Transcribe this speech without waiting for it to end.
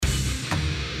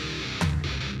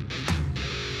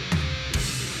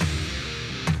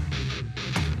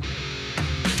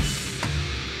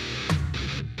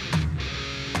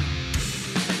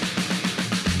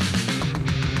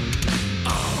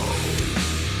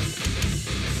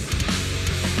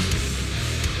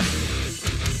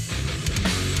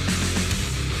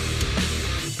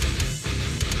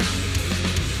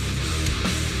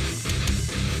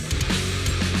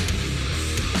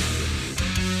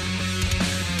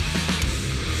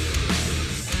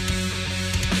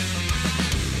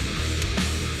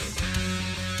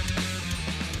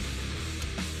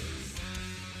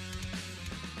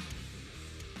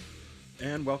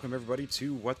And welcome everybody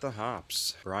to What the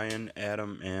Hops. Brian,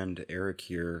 Adam, and Eric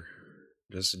here,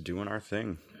 just doing our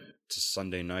thing. It's a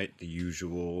Sunday night, the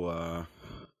usual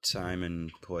time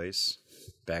and place,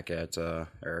 back at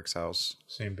Eric's house.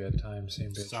 Same bad time, same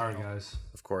bad Sorry, channel. guys.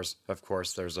 Of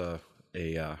course, there's a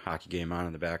hockey game on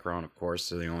in the background. Of course,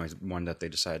 so the only one that they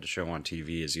decide to show on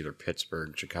TV is either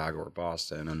Pittsburgh, Chicago, or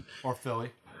Boston. And Or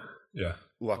Philly. Yeah.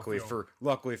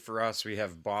 luckily for us, we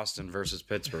have Boston versus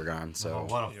Pittsburgh on. So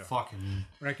Oh, what a fucking...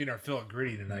 We're not getting our fill of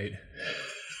gritty tonight.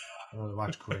 I really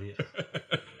watch Gritty.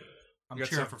 I'm got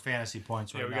cheering some- for fantasy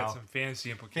points right Yeah, we now. got some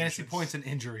fantasy implications. Fantasy points and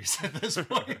injuries at this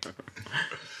point.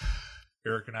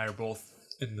 Eric and I are both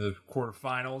in the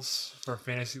quarterfinals for our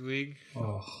fantasy league.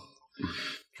 Oh.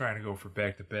 Trying to go for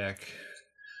back-to-back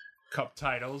cup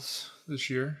titles this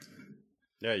year.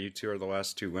 yeah, you two are the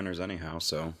last two winners anyhow.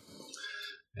 So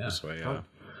Yeah. this way, Oh.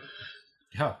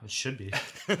 Yeah, it should be.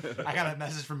 I got a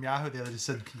message from Yahoo the other day that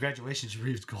said, congratulations, you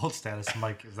reached gold status. I'm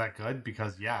like, is that good?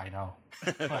 Because, yeah, I know.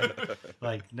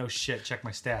 Like, no shit, check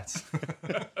my stats.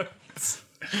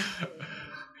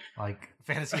 Like,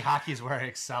 fantasy hockey is where I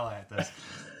excel at this.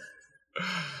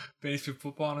 Fantasy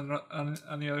football,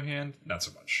 on the other hand, not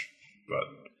so much. But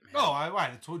Oh,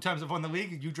 the 2 times I've won the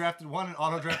league, you drafted one and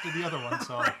auto-drafted the other one,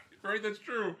 so... right, that's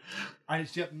true. I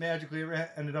just magically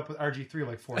ended up with RG3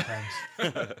 like 4 times.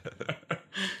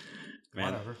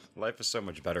 man, Whatever. life is so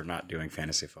much better not doing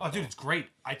fantasy football. Oh, dude, it's great.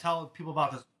 I tell people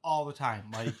about this all the time.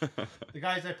 Like, the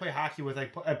guys I play hockey with,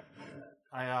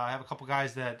 I have a couple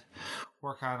guys that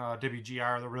work on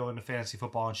WGR. They're real into fantasy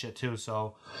football and shit, too.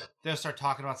 So they'll start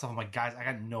talking about stuff. I'm like, guys, I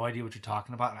got no idea what you're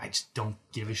talking about, and I just don't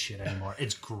give a shit anymore.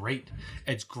 It's great.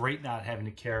 It's great not having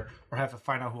to care or have to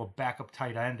find out who a backup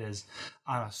tight end is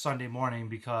on a Sunday morning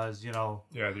because, you know,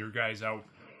 Yeah, your guy's out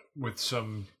with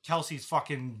some... Kelsey's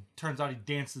fucking turns out he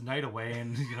danced the night away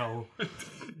and, you know,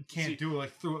 can't do it,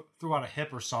 like threw out a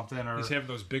hip or something. Or He's having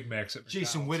those Big Macs at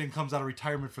Jason McDonald's. Witten comes out of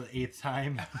retirement for the 8th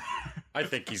time. I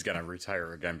think he's gonna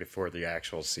retire again before the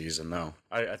actual season, though.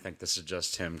 I think this is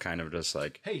just him, kind of just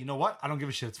like, Hey, you know what? I don't give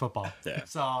a shit. It's football. Yeah.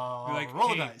 So Be like, roll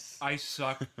the hey, dice. I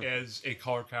suck as a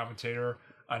color commentator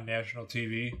on national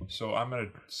TV, so I'm going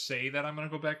to say that I'm going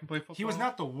to go back and play football. He was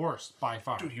not the worst by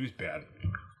far. Dude, he was bad.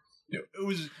 It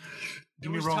was. Give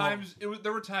There me was Romo. times.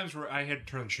 There were times where I had to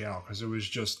turn the channel because it was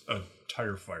just a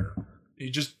tire fire. He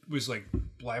just was like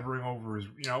blabbering over his.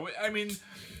 I mean,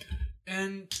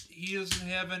 and he doesn't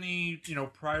have any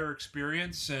prior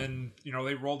experience, and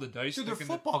they rolled the dice. Dude, they're thinking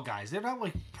that- football guys. They're not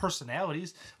like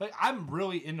personalities. Like, I'm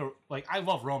really into, like, I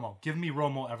love Romo. Give me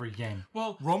Romo every game.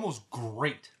 Well, Romo's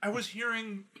great. I was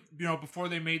hearing, before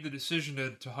they made the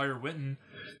decision to hire Witten,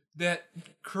 that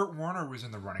Kurt Warner was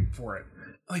in the running for it.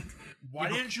 Like, why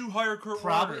didn't you hire Kurt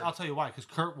Probably, Warner? I'll tell you why, because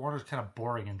Kurt Warner's kind of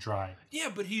boring and dry.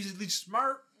 Yeah, but he's at least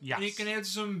smart. Yes. And he can add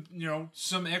some,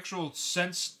 some actual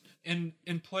sense and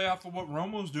play off of what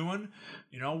Romo's doing,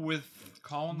 with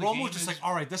calling the game. Romo's just like,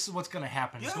 all right, this is what's going to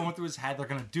happen. It's Yeah. going through his head. They're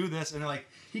going to do this. And, like,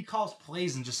 he calls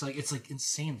plays and just, like, it's, like,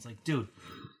 insane. It's like, dude.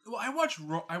 Well, I watch,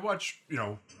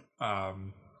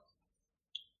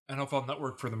 NFL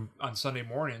Network for them on Sunday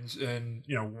mornings, and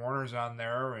Warner's on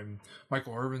there, and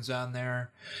Michael Irvin's on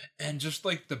there, and just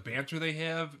like the banter they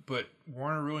have. But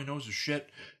Warner really knows his shit.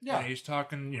 Yeah. And he's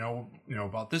talking,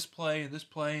 about this play, and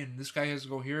this guy has to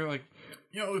go here. Like,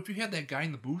 if you had that guy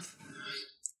in the booth,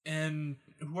 and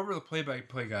whoever the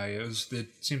play-by-play guy is, it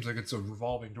seems like it's a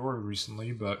revolving door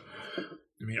recently. But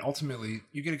I mean, ultimately,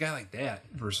 you get a guy like that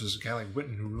versus a guy like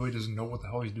Witten who really doesn't know what the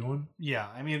hell he's doing. Yeah,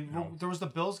 I mean, there was the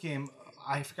Bills game.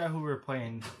 I forgot who we were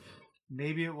playing.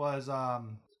 Maybe it was,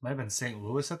 might have been St.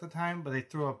 Louis at the time, but they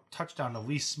threw a touchdown to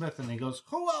Lee Smith, and he goes,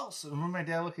 who else? And remember my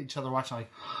dad looked at each other watching,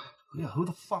 like, yeah, who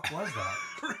the fuck was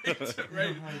that?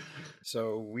 Right.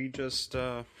 so we just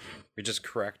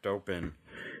cracked open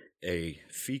a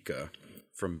fika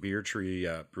from Beer Tree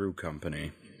Brew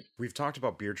Company. We've talked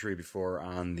about Beer Tree before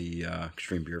on the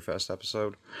Extreme Beer Fest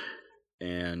episode,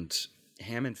 and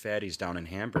Ham and Fatties down in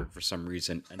Hamburg for some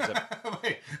reason ends up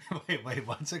wait,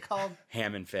 what's it called?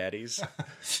 Ham and Fatties.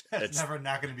 That's never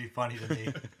not going to be funny to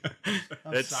me.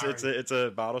 It's a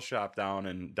bottle shop down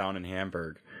in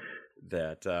Hamburg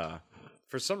that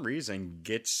for some reason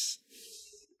gets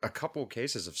a couple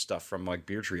cases of stuff from like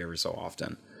Beer Tree every so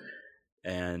often,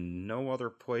 and no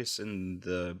other place in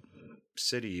the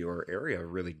city or area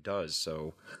really does.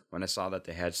 So when I saw that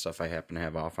they had stuff, I happened to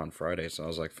have off on Friday, so I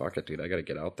was like, fuck it, dude, I gotta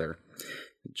get out there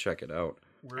and check it out.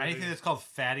 Anything that's called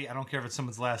fatty, I don't care if it's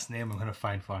someone's last name, I'm going to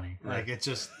find funny. Right. Like, it's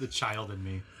just the child in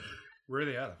me. Where are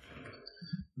they out of?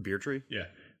 Beer Tree?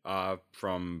 Yeah.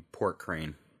 From Port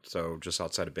Crane, so just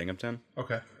outside of Binghamton.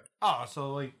 Okay. Oh,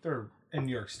 so, like, they're in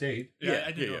New York State. Yeah,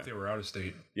 I didn't know if they were out of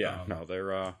state. Yeah, no,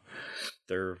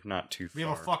 they're not too far. We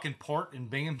have a fucking port in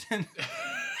Binghamton.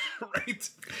 Right.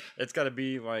 It's got to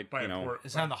be like, By you a know, port.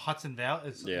 It's on the Hudson Valley.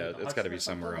 it's got to be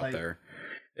somewhere out there.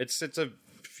 It's a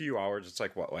few hours. It's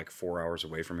like what, like 4 hours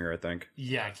away from here, I think.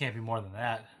 Yeah, it can't be more than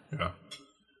that.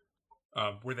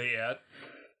 Yeah. Were they at?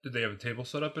 Did they have a table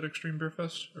set up at Extreme Beer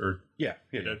Fest? Or Yeah,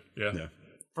 they did? Yeah.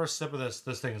 First sip of this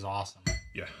thing is awesome.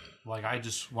 Yeah. Like, I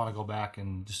just want to go back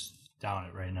and just down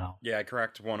it right now. Yeah, I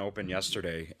cracked one open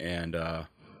yesterday, and I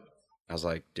was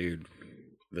like, dude,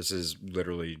 this is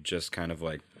literally just kind of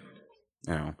like,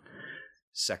 you know,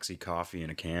 sexy coffee in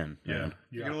a can. Yeah. Man.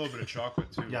 You get a little bit of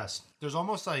chocolate too. Yes. There's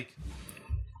almost like,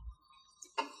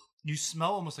 you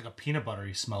smell almost like a peanut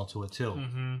buttery smell to it too.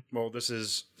 Mm-hmm. Well,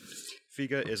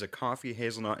 Figa is a coffee,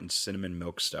 hazelnut, and cinnamon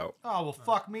milk stout. Oh, well,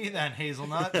 fuck me then,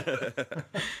 hazelnut.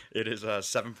 It is a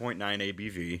 7.9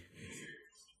 ABV.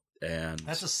 And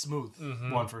That's a smooth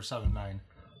one for 7.9.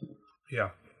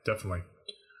 Yeah, definitely.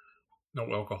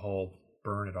 No alcohol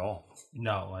burn at all.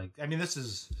 No, like, I mean, this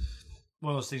is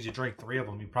one of those things you drink 3 of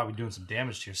them, you're probably doing some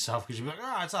damage to yourself because you're like,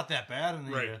 it's not that bad. And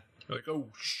then Right. You're like, oh,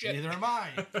 shit. neither am I.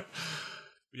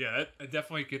 Yeah, I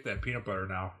definitely get that peanut butter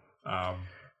now.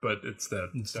 But it's the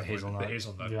hazelnut. The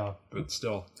hazelnut. Yeah. But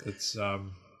still, it's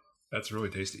that's really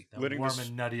tasty. That Letting warm this-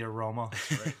 and nutty aroma.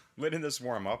 Right. letting this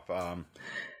warm up,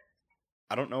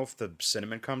 I don't know if the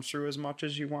cinnamon comes through as much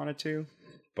as you want it to,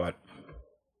 but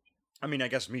I mean, I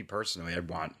guess me personally, I'd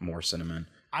want more cinnamon.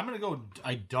 I'm going to go,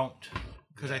 I don't.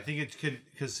 Because I think it could,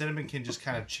 because cinnamon can just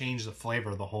kind of change the flavor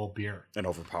of the whole beer. And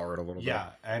overpower it a little Yeah,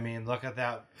 I mean, look at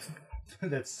that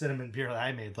that cinnamon beer that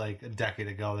I made like a decade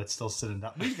ago that's still sitting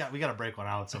down. We got to break one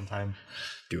out sometime.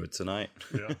 bit. Do it tonight.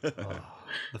 Yeah.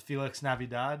 The Felix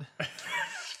Navidad,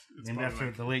 named after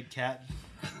the late cat.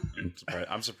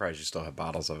 I'm surprised you still have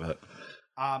bottles of it.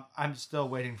 I'm still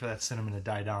waiting for that cinnamon to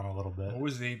die down a little bit. What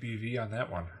was the ABV on that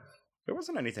one? It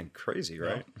wasn't anything crazy,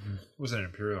 right? No. It wasn't an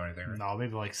Imperial or anything, right? No,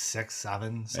 maybe like 6,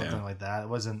 7, something like that. It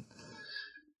wasn't.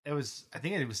 It was. I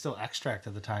think it was still extract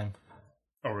at the time.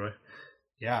 Oh, really?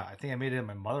 Yeah, I think I made it at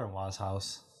my mother-in-law's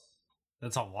house.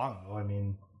 That's how long ago. I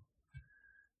mean,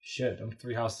 shit, I'm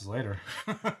 3 houses later.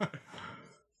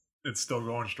 It's still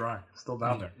going strong. It's still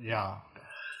down there. Yeah.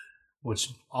 Which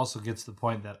also gets to the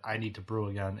point that I need to brew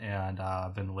again, and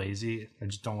I've been lazy. I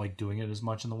just don't like doing it as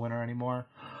much in the winter anymore.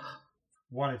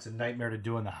 One, it's a nightmare to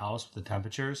do in the house with the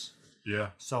temperatures.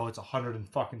 Yeah. So it's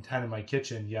 110 in my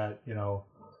kitchen, yet, you know,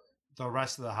 the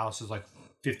rest of the house is like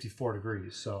 54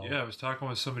 degrees. So Yeah, I was talking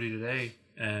with somebody today,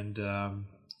 and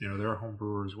you know, they're a home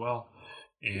brewer as well,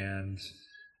 and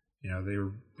you know, they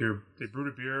brewed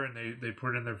a beer and they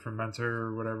put it in their fermenter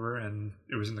or whatever, and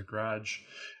it was in the garage,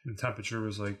 and the temperature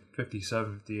was like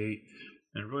 57, 58,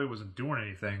 and it really wasn't doing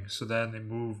anything. So then he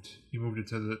moved it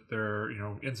to their, you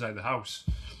know, inside the house,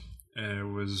 and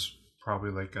it was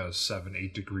probably like a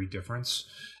 7-8 degree difference,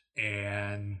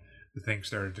 and the thing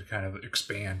started to kind of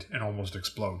expand and almost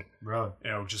explode. Really? You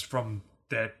know, just from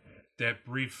that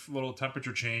brief little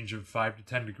temperature change of 5 to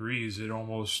 10 degrees, it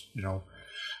almost, you know,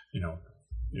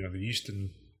 the yeast and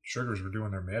sugars were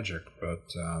doing their magic. But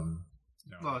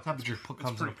you know, Well, the temperature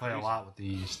comes into play crazy. a lot with the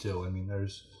yeast too. I mean,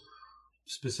 there's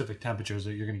specific temperatures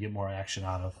that you're going to get more action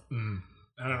out of.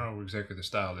 I don't know exactly the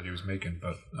style that he was making,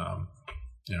 but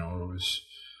you know, it was,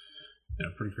 you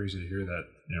know, pretty crazy to hear that.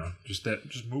 You know, just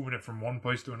moving it from one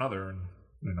place to another, and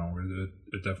you know,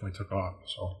 it definitely took off.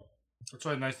 So That's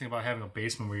why the nice thing about having a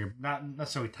basement where you're not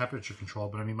necessarily temperature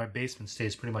controlled, but I mean, my basement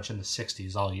stays pretty much in the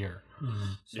 60s all year.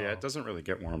 So, Yeah, it doesn't really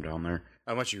get warm down there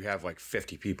unless you have like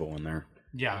 50 people in there.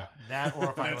 Yeah, that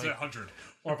or if I that's like, 100.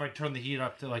 or if I turn the heat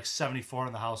up to like 74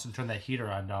 in the house and turn that heater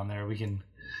on down there, we can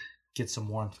get some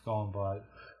warmth going. But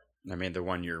I mean, the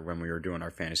one year when we were doing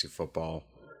our fantasy football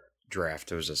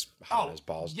draft, it was just hot as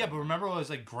balls. yeah, but remember it was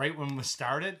like great when we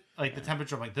started, like the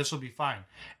temperature. I'm like, this will be fine,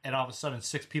 and all of a sudden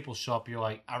 6 people show up. You're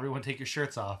like, everyone take your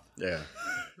shirts off. Yeah.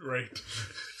 Right.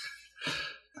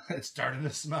 It's starting to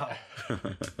smell.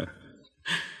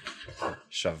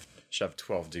 Shove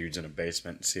 12 dudes in a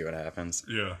basement and see what happens.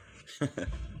 Yeah.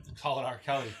 Call it R.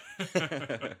 Kelly.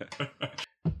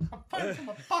 I'm fighting from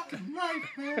a fucking knife,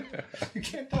 man. You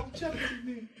can't double jeopardy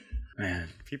me. Man,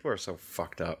 people are so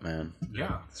fucked up, man.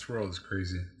 Yeah. This world is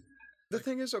crazy. The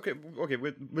thing is, okay,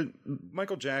 with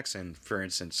Michael Jackson, for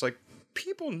instance, like,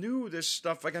 people knew this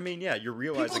stuff. Like, I mean, yeah, you're People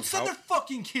realizing would send how... their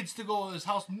fucking kids to go to his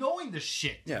house knowing this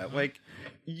shit. Yeah, like,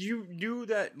 you knew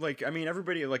that, like, I mean,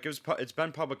 everybody, like, it's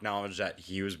been public knowledge that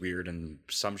he was weird and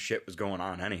some shit was going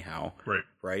on anyhow. Right.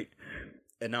 Right?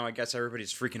 And now I guess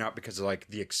everybody's freaking out because of, like,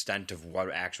 the extent of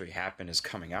what actually happened is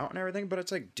coming out and everything. But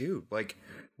it's like, dude, like,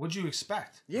 what'd you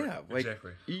expect? Yeah, like,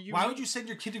 exactly. Why would you send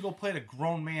your kid to go play at a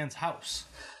grown man's house?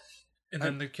 And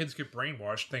then the kids get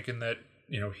brainwashed thinking that,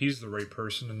 he's the right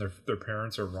person and their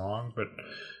parents are wrong. But,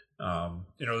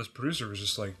 this producer was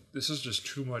just like, this is just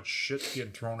too much shit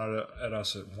getting thrown at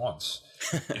us at once.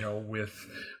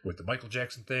 With the Michael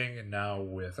Jackson thing and now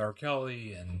with R.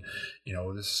 Kelly and,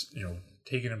 this,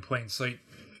 taken in plain sight,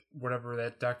 whatever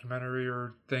that documentary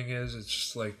or thing is. It's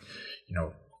just like,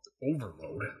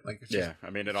 overload. Like, it's just, I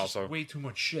mean, it also way too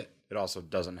much shit. It also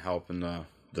doesn't help in the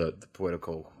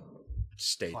political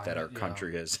state that our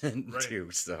country is in too.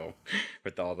 So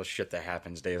with all the shit that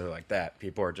happens daily like that,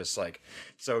 people are just like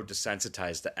so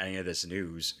desensitized to any of this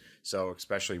news. So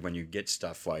especially when you get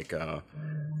stuff like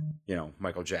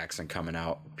Michael Jackson coming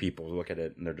out, people look at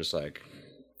it and they're just like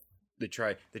they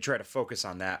try to focus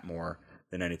on that more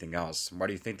than anything else. Why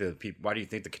do you think the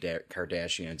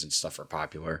Kardashians and stuff are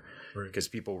popular? Because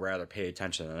people rather pay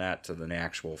attention to that than the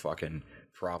actual fucking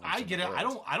problems. I get it. I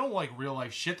don't like real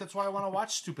life shit. That's why I want to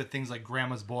watch stupid things like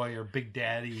Grandma's Boy or Big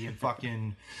Daddy and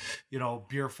fucking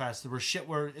Beer Fest. There were shit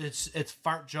where it's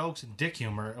fart jokes and dick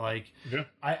humor. Like,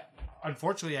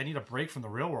 unfortunately I need a break from the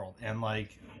real world, and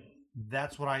like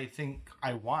that's what I think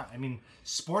I want. I mean,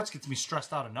 sports gets me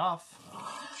stressed out enough.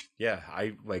 Yeah,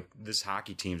 I like this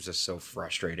hockey team's just so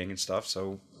frustrating and stuff.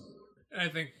 So I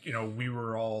think we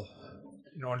were all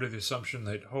under the assumption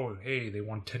that they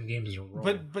won 10 games in a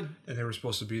row, but and they were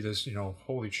supposed to be this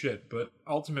holy shit. But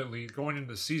ultimately, going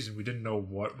into the season, we didn't know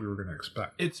what we were going to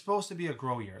expect. It's supposed to be a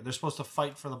grow year. They're supposed to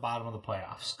fight for the bottom of the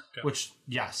playoffs, which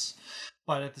yes,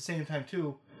 but at the same time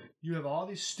too, you have all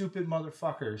these stupid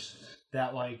motherfuckers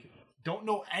that like don't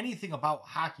know anything about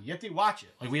hockey, yet they watch it.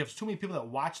 Like, we have too many people that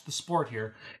watch the sport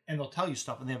here, and they'll tell you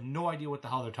stuff, and they have no idea what the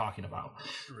hell they're talking about.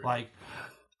 Right. Like,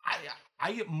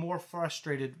 I get more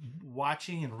frustrated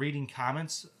watching and reading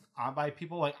comments by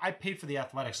people. Like, I paid for the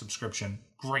Athletic subscription.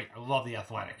 Great. I love the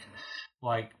Athletic.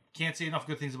 Like, can't say enough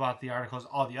good things about the articles.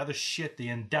 All the other shit, the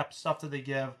in-depth stuff that they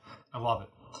give, I love it.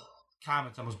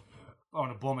 Comments, I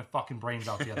want to blow my fucking brains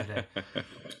out the other day.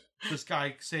 This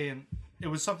guy saying, it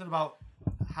was something about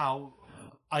how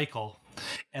Eichel,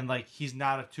 and like he's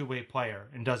not a two-way player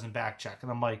and doesn't back check,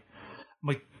 and I'm like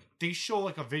they show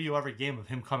like a video every game of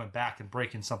him coming back and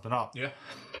breaking something up. Yeah,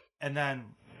 and then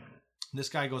this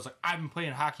guy goes like, I've been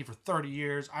playing hockey for 30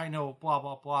 years. I know, blah,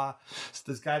 blah, blah.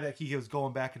 So this guy that he was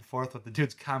going back and forth with, the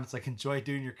dude's comments like, enjoy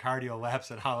doing your cardio laps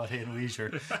at Holiday and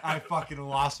Leisure. I fucking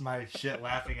lost my shit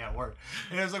laughing at work.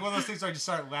 And it was like one of those things where I just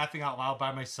started laughing out loud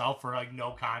by myself for like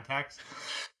no context.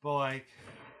 But like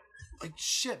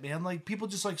shit, man. Like, people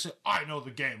just like say, I know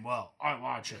the game well. I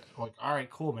watch it. Like, all right,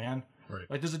 cool, man. Right.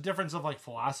 Like, there's a difference of like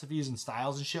philosophies and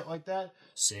styles and shit like that.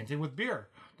 Same thing with beer.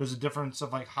 There's a difference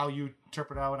of like how you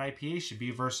interpret how an IPA should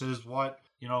be versus what,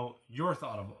 your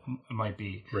thought of it might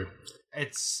be. Right.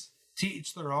 It's to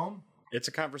each their own. It's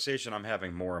a conversation I'm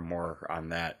having more and more on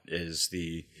that is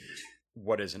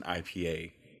what is an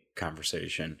IPA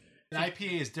conversation. An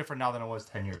IPA is different now than it was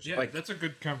 10 years ago. Yeah, like, that's a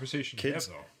good conversation to have,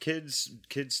 though. Kids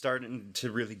starting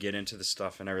to really get into the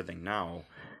stuff and everything now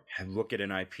and look at an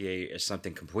IPA as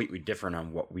something completely different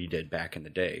on what we did back in the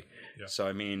day. Yeah. So,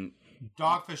 I mean...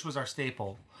 Dogfish was our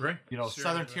staple. Right.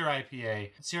 Southern Tier IPA.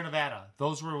 Sierra Nevada.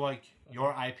 Those were like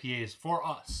your IPAs for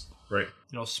us. Right.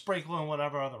 Sprinkling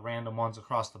whatever other random ones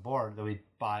across the board that we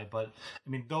buy. But, I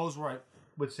mean, those were, I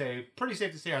would say, pretty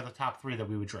safe to say are the top three that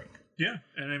we would drink. Yeah,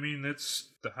 and I mean, that's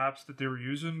the hops that they were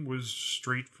using was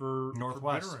straight for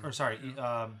Northwest.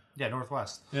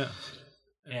 Northwest. Yeah,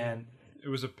 and it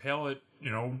was a palate.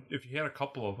 If you had a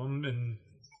couple of them and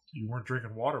you weren't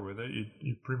drinking water with it,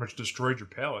 you pretty much destroyed your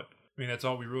palate. I mean, that's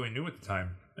all we really knew at the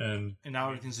time. And now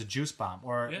everything's a juice bomb,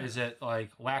 or is it like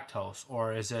lactose,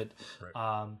 or is it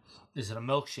a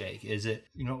milkshake? Is it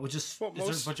is there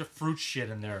a bunch of fruit shit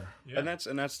in there? Yeah. And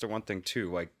that's the one thing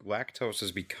too. Like, lactose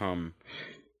has become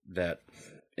that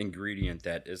ingredient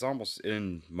that is almost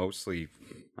in mostly,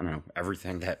 I don't know,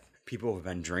 everything that people have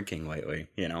been drinking lately,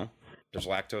 There's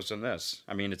lactose in this.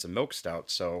 I mean, it's a milk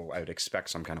stout, so I would expect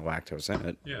some kind of lactose in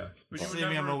it. Yeah. But I'm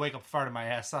going to wake up farting my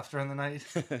ass off during the night.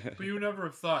 But you would never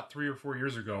have thought 3 or 4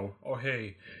 years ago, oh,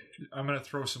 hey, I'm going to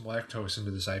throw some lactose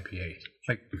into this IPA.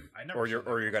 Like, I never. Or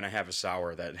you're going to have a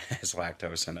sour that has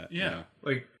lactose in it. Yeah.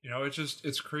 Like,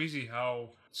 it's crazy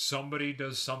how somebody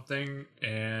does something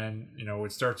and,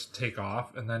 it starts to take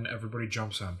off and then everybody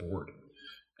jumps on board.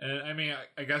 And I mean,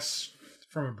 I guess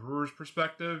from a brewer's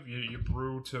perspective, you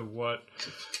brew to what,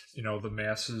 the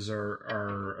masses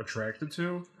are attracted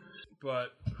to.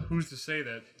 But who's to say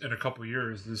that in a couple of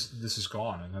years this is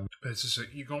gone? And then it's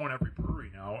just you go in every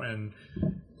brewery now and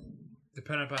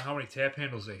depending upon how many tap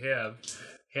handles they have,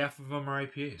 half of them are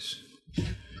IPAs.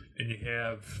 And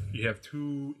you have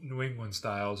two New England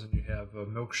styles, and you have a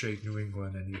milkshake New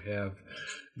England, and you have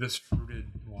this fruited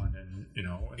one, and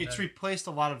it's replaced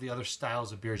a lot of the other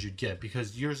styles of beers you'd get,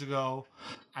 because years ago,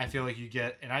 I feel like you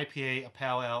get an IPA, a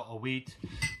pale ale, a wheat,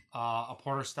 a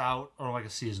porter stout, or like a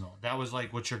seasonal. That was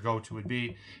like what your go-to would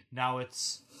be. Now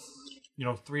it's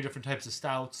 3 different types of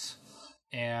stouts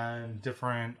and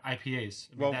different IPAs.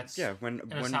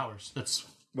 When sours. That's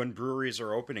when breweries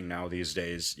are opening now these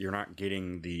days, you're not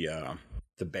getting the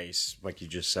base, like you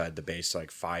just said, the base like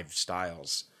 5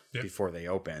 styles before they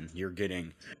open. You're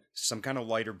getting some kind of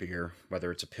lighter beer,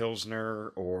 whether it's a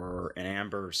Pilsner or an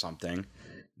Amber or something.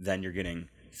 Then you're getting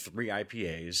 3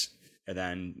 IPAs, and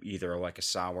then either like a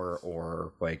sour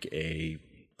or like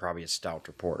probably a stout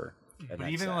or porter. But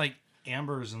even like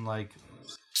Ambers and like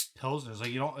Pilsners,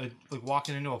 like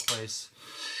walking into a place,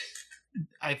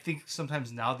 I think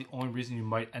sometimes now the only reason you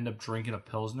might end up drinking a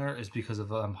Pilsner is because of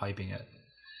them hyping it.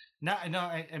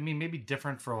 I mean, maybe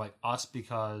different for like us,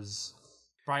 because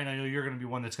Brian, I know you're going to be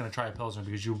one that's going to try a Pilsner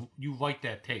because you like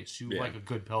that taste. You like a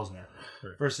good Pilsner.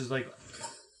 Right. Versus like,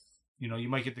 you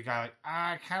might get the guy like,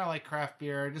 I kind of like craft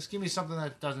beer. Just give me something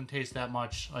that doesn't taste that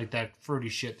much like that fruity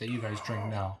shit that you guys drink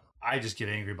now. I just get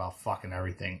angry about fucking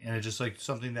everything. And it's just like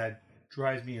something that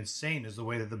drives me insane is the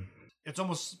way that it's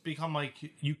almost become like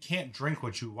you can't drink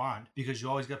what you want, because you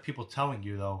always got people telling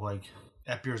you, though, like,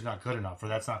 that beer's not good enough or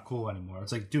that's not cool anymore.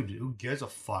 It's like, dude, who gives a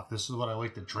fuck? This is what I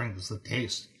like to drink. This is the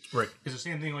taste. Right. It's the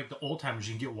same thing like the old timers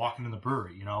you can get walking in the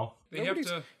brewery,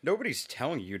 Nobody's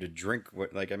telling you to drink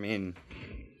what, like, I mean,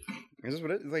 this is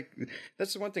what it, like,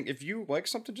 that's the one thing. If you like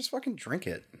something, just fucking drink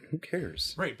it. Who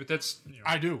cares? Right, but that's...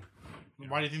 I do.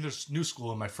 Why do you think there's New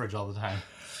School in my fridge all the time?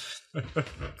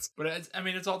 But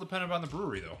it's all dependent on the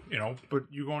brewery, though, But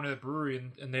you go into the brewery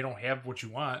and they don't have what you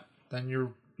want, then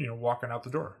you're walking out the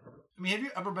door. I mean, have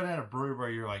you ever been at a brewery where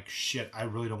you're like, shit, I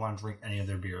really don't want to drink any of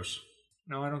their beers?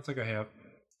 No, I don't think I have.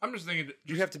 I'm just thinking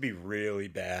you have to be really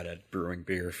bad at brewing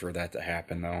beer for that to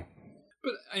happen, though.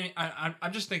 But I mean,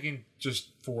 I'm just thinking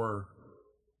just for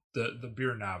the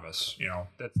beer novice,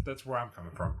 that's where I'm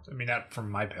coming from. I mean, not from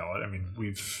my palate. I mean,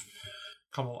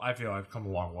 I feel I've come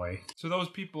a long way. So those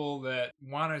people that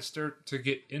want to start to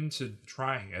get into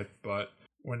trying it, but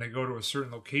when they go to a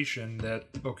certain location,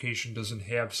 that location doesn't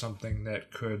have something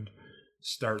that could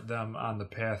start them on the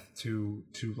path to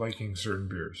liking certain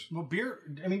beers. Well,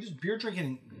 just beer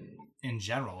drinking in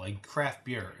general, like craft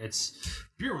beer.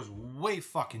 Beer was way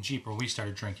fucking cheaper when we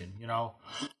started drinking,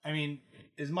 I mean,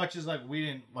 as much as like we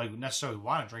didn't like necessarily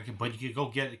want to drink it, but you could go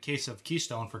get a case of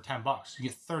Keystone for $10. You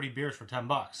get 30 beers for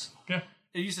 $10. Yeah.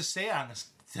 It used to say on this.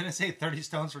 Didn't it say 30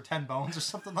 stones for 10 bones or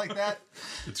something like that?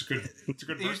 It's a good.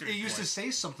 It used to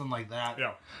say something like that.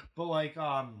 Yeah. But like,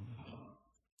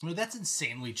 that's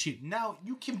insanely cheap. Now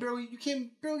you can barely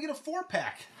get a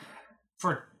 4-pack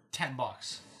for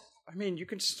 $10. I mean, you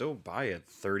can still buy a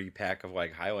 30-pack of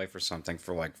like High Life or something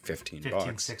for like $15.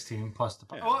 15, 16 plus the.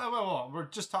 Yeah. Well, we're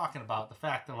just talking about the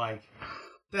fact that like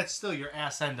that's still your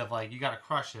ass end of like you got to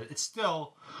crush it. It's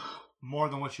still more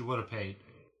than what you would have paid.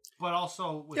 But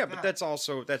also, but that's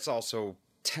also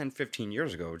 10, 15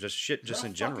 years ago. Just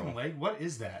in general. Leg? What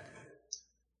is that?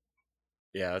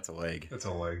 Yeah, that's a leg. That's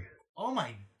a leg. Oh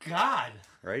my god!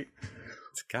 Right?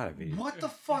 It's gotta be. What the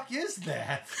fuck is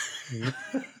that?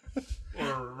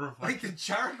 Or like the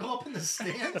jar go up in the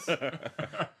stands?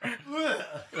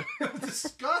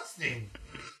 Disgusting.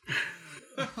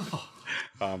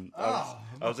 I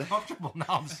was uncomfortable now.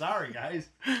 I'm sorry, guys.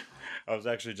 I was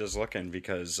actually just looking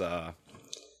because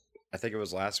I think it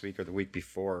was last week or the week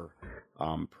before,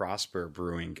 Prosper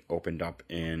Brewing opened up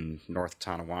in North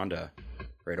Tonawanda,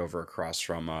 right over across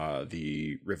from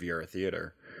the Riviera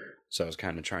Theater. So I was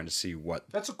kind of trying to see what...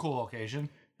 That's a cool location.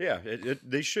 Yeah,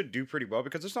 they should do pretty well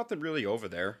because there's nothing really over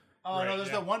there. Oh, right, no,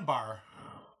 there's that one bar.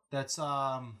 That's...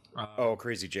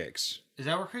 Crazy Jake's. Is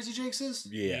that where Crazy Jake's is?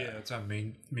 Yeah. Yeah, it's on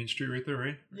Main Street right there,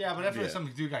 right? Yeah, but after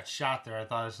some dude got shot there, I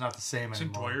thought it's not the same anymore.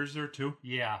 Isn't Dwyer's there too?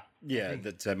 Yeah. Yeah,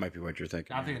 that might be what you're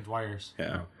thinking. I'm thinking Dwyer's.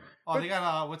 Yeah. Oh, they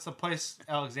got, what's the place?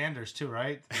 Alexander's too,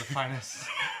 right? The finest.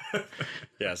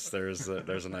 Yes, there's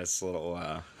a nice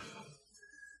little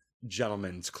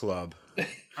gentleman's club.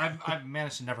 I've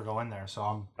managed to never go in there,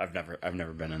 so I've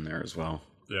never been in there as well.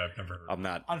 Yeah, I've never heard. I'm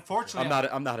not. Unfortunately,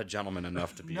 I'm not a gentleman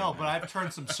enough to be. No, but I've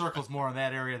turned some circles more in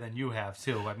that area than you have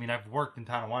too. I mean, I've worked in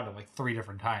Tonawanda like 3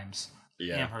 different times.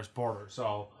 Yeah. Amherst border.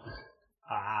 So,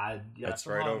 it's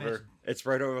right over. It's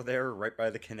right over there, right by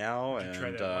the canal. Did you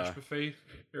try that lunch buffet,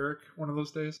 Eric? One of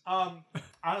those days.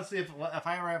 Honestly, if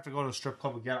I ever have to go to a strip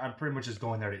club again, I'm pretty much just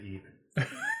going there to eat.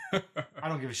 I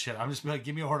don't give a shit. I'm just like,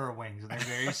 give me an order of wings. And they're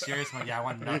very serious. I'm like, yeah, I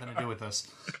want nothing to do with this.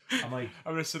 I'm like,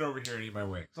 I'm gonna sit over here and eat my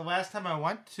wings. the last time I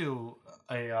went to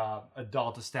a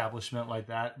adult establishment like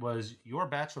that was your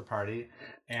bachelor party,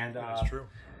 and That's true.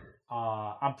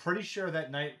 I'm pretty sure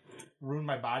that night ruined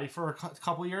my body for a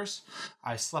couple years.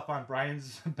 I slept on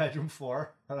Brian's bedroom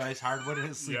floor, a nice hardwood in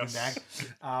his sleeping bag.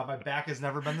 My back has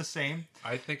never been the same.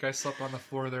 I think I slept on the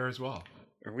floor there as well.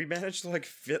 We managed to like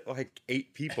fit like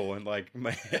 8 people in like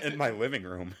my living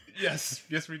room. Yes,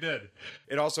 we did.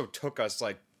 It also took us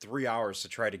like 3 hours to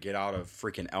try to get out of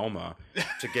freaking Elma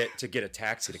to get a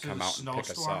taxi to come out and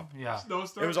pick us up. Yeah.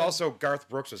 It was also Garth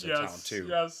Brooks was in town too.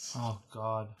 Yes. Oh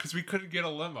God. Because we couldn't get a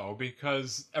limo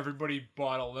because everybody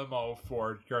bought a limo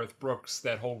for Garth Brooks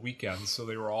that whole weekend, so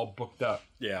they were all booked up.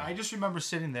 Yeah. I just remember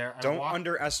sitting there. Don't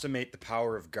underestimate the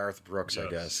power of Garth Brooks, I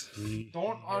guess.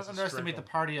 Don't underestimate the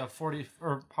party of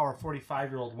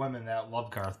 45-year-old women that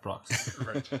love Garth Brooks.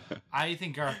 Right. I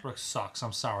think Garth Brooks sucks.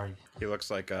 I'm sorry. He looks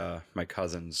like my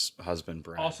cousin's husband,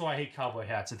 Brad. Also, I hate cowboy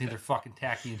hats. I think they're fucking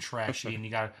tacky and trashy, and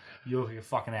you look like a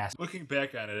fucking ass. Looking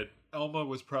back on it, Elma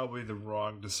was probably the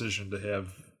wrong decision to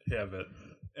have it,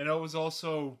 and it was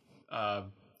also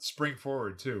spring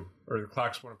forward too, or the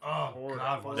clocks went forward.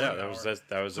 God, was yeah, that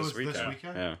was this weekend. This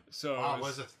weekend? Yeah. So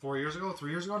was it 4 years ago?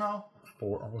 3 years ago now?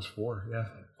 almost 4, yeah.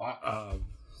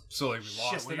 So like we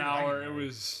lost when an are you hour. getting It married?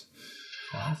 was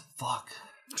Oh fuck!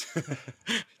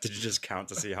 Did you just count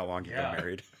to see how long you've been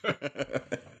married?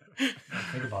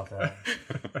 Think about that.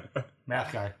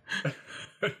 Math guy.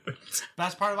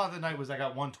 Best part about the night was I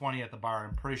got $120 at the bar.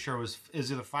 I'm pretty sure it was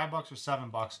either $5 or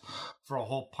 $7 for a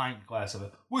whole pint glass of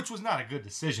it, which was not a good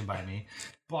decision by me,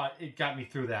 but it got me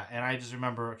through that. And I just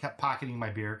remember I kept pocketing my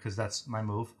beer because that's my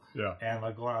move. Yeah. And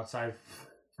like going outside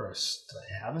first. Did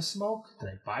I have a smoke? Did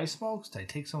I buy smokes? Did I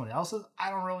take someone else's? I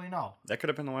don't really know. That could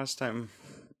have been the last time.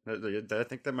 I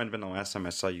think that might have been the last time I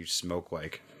saw you smoke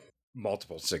like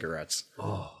multiple cigarettes.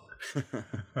 Oh.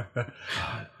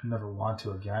 God, never want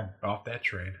to again. Off that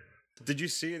train. Did you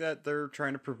see that they're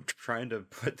trying to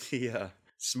put the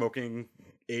smoking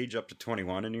age up to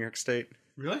 21 in New York State?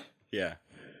 Really? Yeah.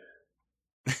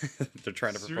 They're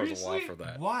trying to propose a law for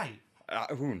that. Why?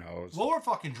 Who knows? Lower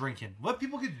fucking drinking. Let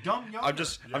people get dumb younger.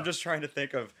 I'm just trying to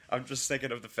think of. I'm just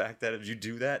thinking of the fact that if you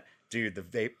do that, dude, the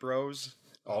vape bros,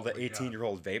 all the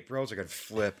 18-year-old vape bros are gonna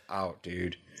flip out,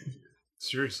 dude.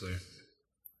 Seriously.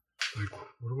 Like,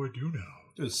 what do I do now?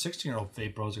 Dude, 16-year-old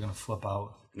vape bros are gonna flip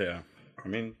out. Yeah. I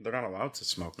mean, they're not allowed to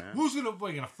smoke now. Who's gonna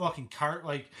like in a fucking cart?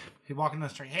 Like, he walking down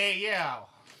the street. Hey, yo,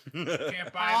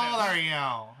 Can't buy how old them. are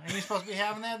you? Ain't you supposed to be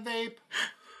having that vape?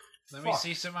 Let me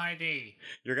see some ID.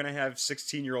 You're gonna have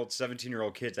 16-year-old,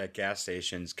 17-year-old kids at gas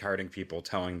stations carting people,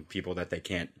 telling people that they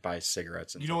can't buy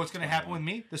cigarettes. You know what's gonna happen with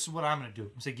me? This is what I'm gonna do. I'm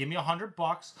gonna say, give me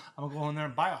 $100. I'm gonna go in there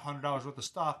and buy $100 worth of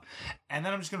stuff, and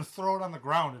then I'm just gonna throw it on the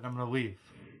ground and I'm gonna leave.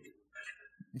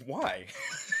 Why?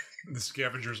 The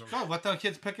scavengers. No, let the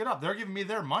kids pick it up. They're giving me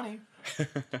their money.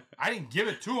 I didn't give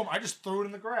it to them. I just threw it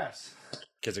in the grass.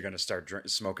 Kids are gonna start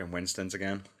smoking Winston's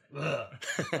again. Ugh.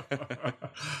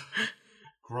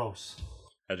 Gross.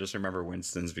 I just remember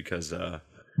Winston's because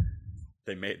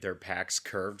they made their packs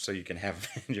curved so you can have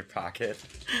them in your pocket.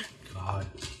 God.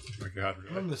 Oh my God, really?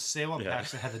 Remember the Salem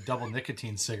packs that had the double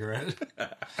nicotine cigarette?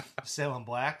 Salem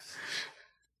Blacks?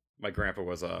 My grandpa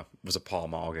was a Pall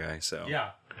Mall guy, so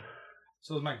Yeah.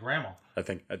 So was my grandma. I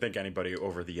think anybody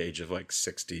over the age of like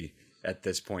 60 at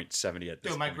this point, 70 at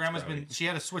this Dude, my point, grandma's probably. she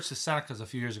had to switch to Senecas a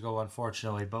few years ago,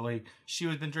 unfortunately. But like, she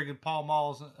was been drinking Pall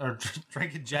Malls or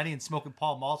drinking Jenny and smoking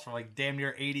Pall Malls for like damn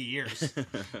near 80 years.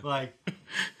 Like,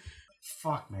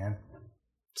 fuck, man.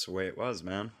 That's the way it was,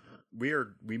 man.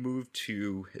 We moved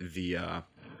to the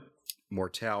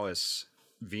Mortalis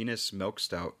Venus Milk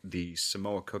Stout, the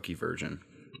Samoa cookie version.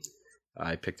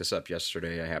 I picked this up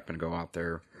yesterday. I happened to go out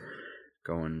there,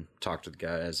 go and talk to the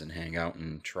guys and hang out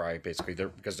and try basically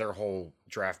because their whole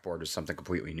draft board is something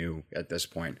completely new at this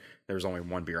point. There's only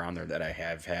one beer on there that I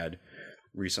have had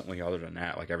recently. Other than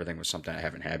that, like everything was something I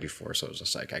haven't had before. So it was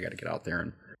just like, I got to get out there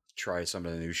and try some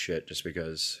of the new shit just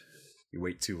because you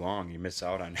wait too long, you miss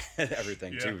out on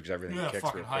everything too because everything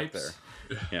kicks real quick there.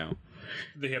 Yeah.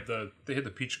 They had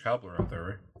the peach cobbler out there,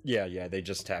 right? Yeah, they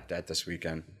just tapped that this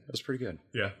weekend. It was pretty good.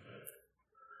 Yeah.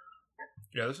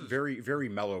 Yeah, this is Very, very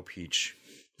mellow peach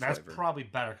That's flavor. probably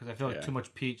better because I feel like too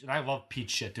much peach. And I love peach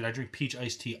shit, dude. I drink peach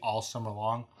iced tea all summer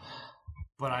long.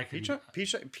 But I could...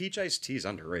 Peach iced tea is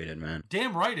underrated, man.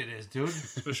 Damn right it is, dude.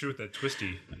 especially with that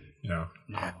twisty. No.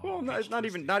 Well, no, it's not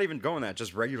even going that.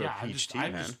 Just regular peach tea,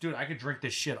 man. Dude, I could drink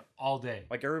this shit all day.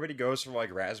 Like everybody goes for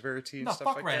like raspberry tea and No, stuff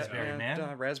fuck like raspberry, that.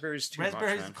 man. Raspberry's too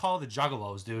Raspberries much, man. call the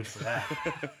juggalos, dude, for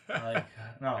that. Like,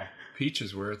 no. Peach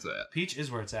is where it's at. Peach is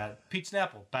where it's at. Peach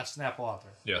Snapple, best Snapple out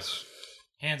there. Yes.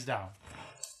 Hands down.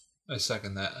 I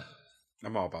second that.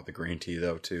 I'm all about the green tea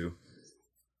though too.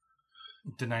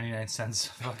 The 99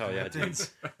 cents. Oh yeah, dude.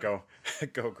 Go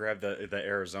grab the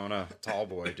Arizona tall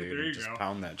boy, dude. There you and just go.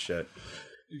 pound that shit.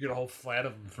 You get a whole flat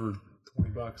of them for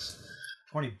 $20.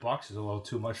 $20 is a little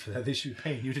too much for that. They should be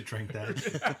paying you to drink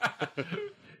that.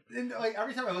 And like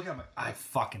every time I look at it, I'm like, I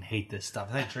fucking hate this stuff.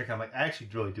 And then I drink it, I'm like, I actually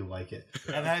really do like it.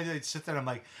 And then I sit there and I'm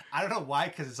like, I don't know why,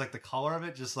 because it's like the color of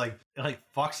it just like it like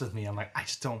fucks with me. I'm like, I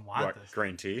just don't want this.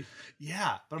 Green tea?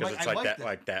 Yeah, but I'm Because like, it's I like that, it.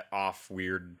 like that off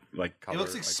weird like color. It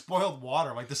looks like spoiled water.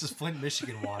 I'm like, this is Flint,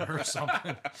 Michigan water or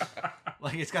something.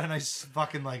 Like it's got a nice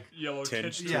fucking like Yellow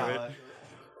tinge to yeah. it. Like,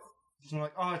 I'm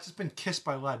like, oh, it's just been kissed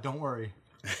by lead. Don't worry.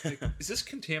 Like, is this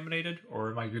contaminated or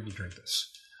am I good to drink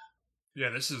this? Yeah,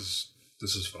 this is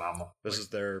phenomenal. This is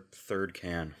their third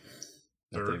can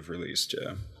that they've released.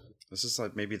 Yeah, this is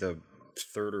like maybe the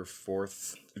third or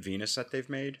fourth Venus that they've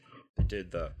made. They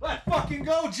did the Let's fucking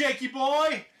go, Jakey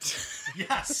boy.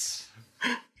 Yes.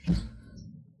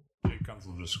 It comes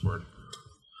with a squirt.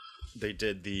 They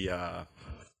did the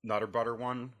Nutter Butter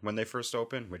one when they first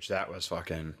opened, which that was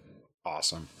fucking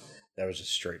awesome. That was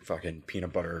just straight fucking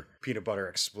peanut butter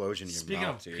explosion in your Speaking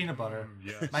mouth, of dude. peanut butter,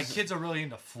 Yes. my kids are really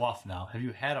into fluff now. Have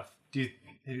you had a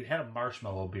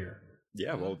marshmallow beer?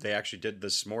 Yeah, well, they actually did the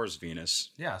s'mores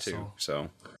Venus Yeah, too. So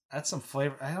That's some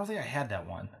flavor. I don't think I had that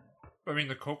one. I mean,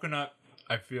 the coconut,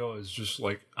 I feel, is just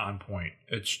like on point.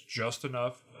 It's just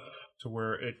enough to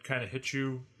where it kind of hits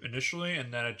you initially,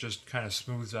 and then it just kind of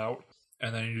smooths out,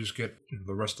 and then you just get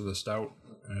the rest of the stout,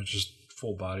 and it's just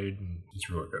full bodied, and it's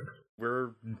really good.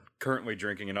 we're currently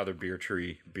drinking another Beer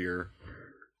Tree beer,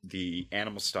 the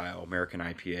Animal Style American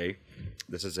IPA.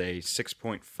 This is a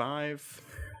 6.5%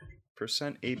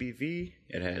 ABV.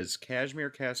 It has Cashmere,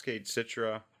 Cascade,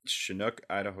 Citra, Chinook,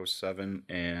 Idaho 7,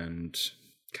 and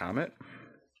Comet.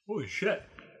 Holy shit.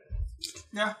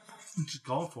 Yeah, I'm just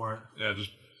going for it. Yeah,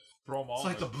 just throw them all. It's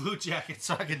like the Blue Jackets,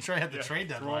 so I can try at the trade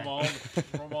throw deadline.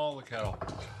 them all in the kettle.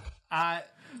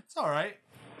 It's all right.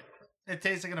 It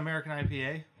tastes like an American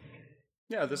IPA.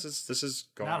 Yeah, this is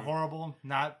going. Not horrible,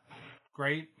 not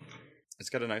great. It's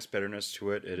got a nice bitterness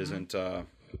to it. It isn't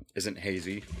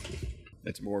hazy.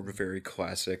 It's more of a very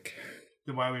classic.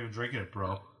 Then why are we even drinking it,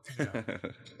 bro?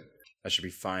 I should be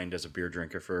fined as a beer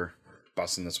drinker for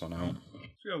busting this one out.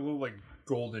 It's got a little like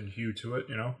golden hue to it,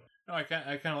 you know. No, I kind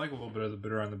of like a little bit of the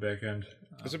bitter on the back end.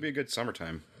 This would be a good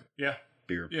summertime Yeah,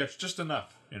 beer. yeah, it's just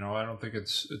enough. You know, I don't think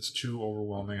it's too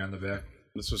overwhelming on the back.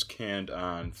 This was canned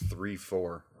on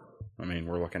 3/4. I mean,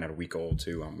 we're looking at a week old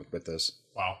too with this.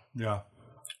 Wow, Yeah.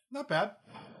 Not bad.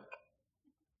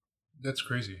 that's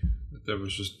crazy. That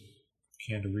was just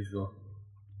canned a week ago.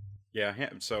 Yeah,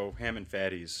 so Ham and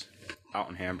Fatty's out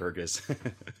in Hamburg is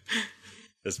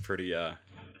pretty.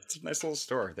 It's a nice little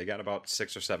store. They got about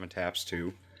 6 or 7 taps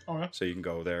too. Oh yeah. So you can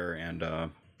go there and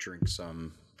drink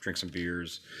some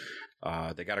beers.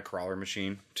 They got a crawler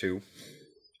machine too.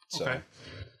 So Okay.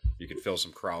 you could fill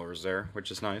some crawlers there,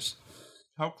 which is nice.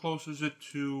 How close is it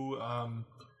to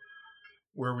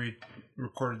where we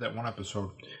recorded that one episode?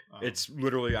 It's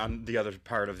literally on the other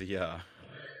part of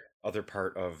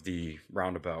the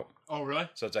roundabout. Oh really?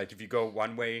 So it's like if you go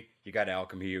one way, you got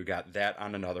Alchemy, you got that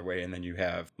on another way, and then you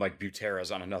have like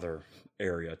Butera's on another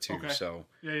area too. Okay. So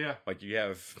Yeah. like you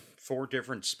have 4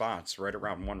 different spots right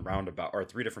around one roundabout, or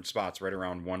 3 different spots right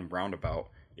around one roundabout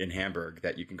in Hamburg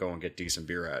that you can go and get decent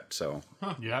beer at. So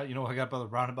Yeah, you know what I got by the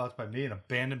roundabouts by me? An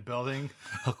abandoned building,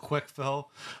 a quick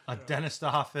fill, a dentist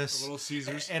office, A Little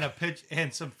Caesars. and a pitch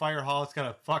and some fire hall. It's got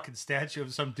a fucking statue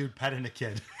of some dude petting a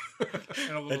kid. And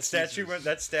a Little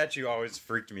that statue always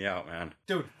freaked me out, man.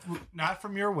 Dude, not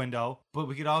from your window, but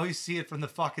we could always see it from the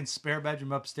fucking spare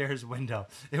bedroom upstairs window.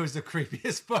 It was the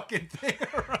creepiest fucking thing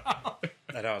around.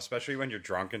 I know, especially when you're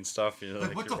drunk and stuff. You know,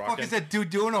 like What you're the walking. fuck is that dude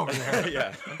doing over there?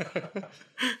 Yeah.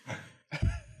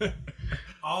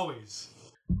 Always.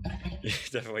 You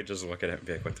definitely just look at it and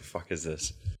be like, what the fuck is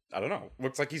this? I don't know.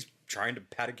 Looks like he's trying to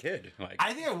pat a kid. Like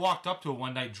I think I walked up to it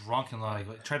one night drunk and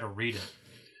like tried to read it.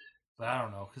 But I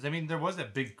don't know. Because, I mean, there was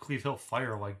that big Cleve Hill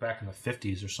fire like back in the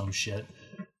 50s or some shit.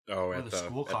 oh, Where at the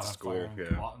school caught on fire and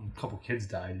yeah. a couple kids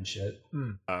died and shit.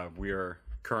 We are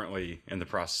currently in the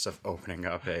process of opening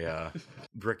up a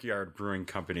Brickyard Brewing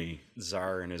Company,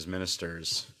 Tsar and his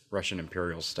Ministers Russian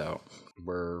Imperial Stout.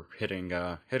 We're hitting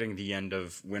the end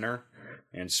of winter,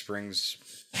 and spring's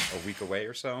a week away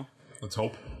or so. Let's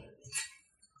hope.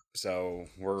 So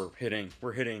we're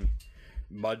hitting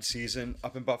mud season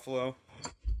up in Buffalo.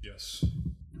 Yes.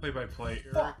 Play-by-play.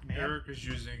 Fuck, man. Eric is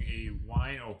using a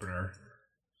wine opener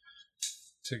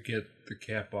to get the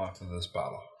cap off of this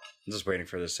bottle. I'm just waiting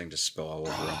for this thing to spill all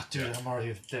over him. Dude, I'm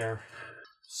already there.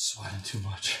 Sweating too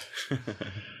much.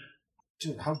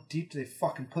 Dude, how deep do they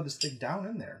fucking put this thing down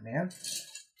in there, man?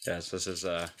 Yes, this is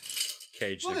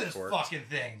caged Look and at this corked. fucking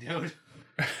thing, dude.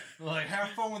 Like, have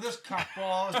fun with this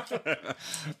cockball.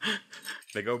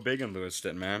 They go big in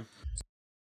Lewiston, man.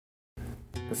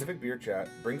 Pacific Beer Chat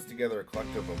brings together a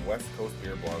collective of West Coast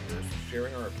beer bloggers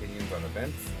sharing our opinions on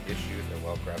events, issues, and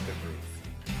well-crafted brews.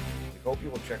 We hope you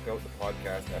will check out the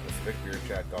podcast at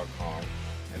pacificbeerchat.com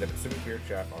and at Pacific Beer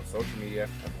Chat on social media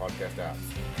and podcast apps,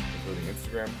 including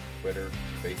Instagram, Twitter,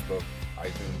 Facebook,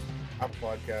 iTunes, Apple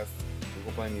Podcasts,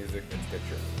 Google Play Music, and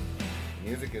Stitcher. The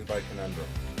music is by Conundrum.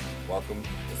 Welcome to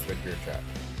Pacific Beer Chat.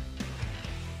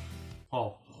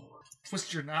 Oh,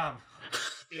 twist your knob.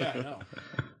 Yeah, I know.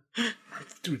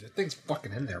 Dude, that thing's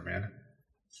fucking in there, man.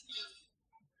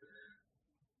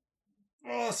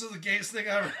 Oh, this is the gayest thing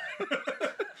ever.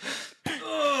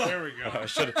 There we go. I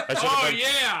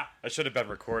should have been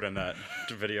recording that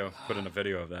video, putting a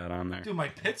video of that on there. Dude, my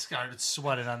pit started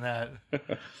sweating on that.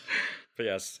 But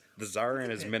yes, the Tsar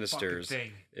and his ministers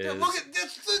thing. is Dude, look at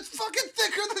this. It's fucking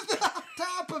thicker than the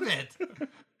top of it.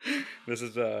 this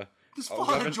is This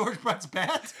falling on George Brett's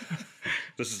bat.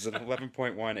 This is an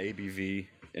 11.1 ABV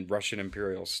in Russian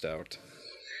Imperial Stout.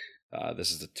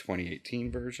 This is the 2018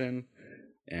 version,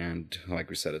 and like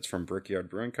we said, it's from Brickyard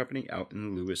Brewing Company out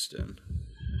in Lewiston.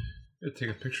 Gotta take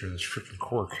a picture of this freaking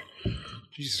cork.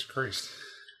 Jesus Christ.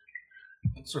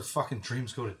 That's where fucking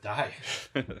dreams go to die.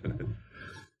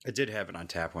 I did have it on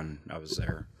tap when I was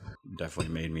there.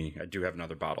 Definitely made me. I do have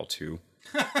another bottle too.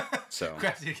 So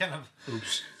Crap, you kind of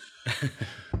Oops.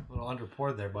 a little under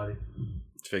poured there, buddy.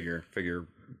 figure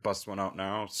bust one out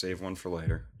now, save one for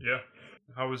later. Yeah.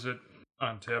 How is it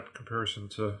on tap comparison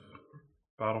to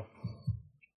bottle?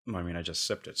 I mean, I just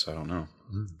sipped it, so I don't know.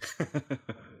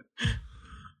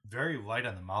 Very light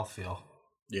on the mouthfeel.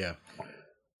 Yeah.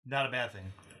 Not a bad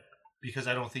thing. Because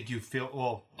I don't think you feel,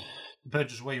 well,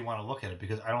 depends just the way you want to look at it,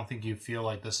 because I don't think you feel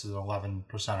like this is an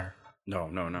 11%er. No.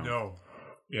 No.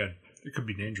 Yeah, it could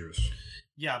be dangerous.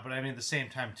 Yeah, but I mean, at the same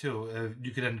time, too,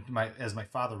 you could end as my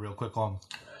father real quick on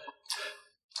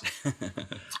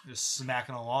just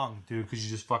smacking along, dude, because you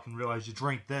just fucking realize you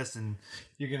drink this and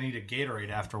you're going to need a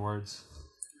Gatorade afterwards.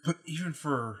 But even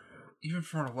for an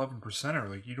 11%er,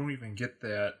 like, you don't even get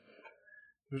that.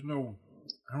 I don't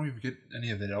even get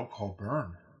any of that alcohol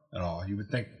burn at all. You would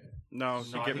think. No, I you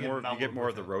think get more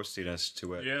of the it. roastiness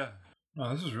to it. Yeah.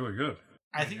 No, this is really good.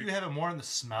 I think you have it more in the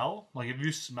smell. Like, if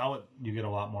you smell it, you get a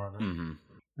lot more of it. Mm-hmm.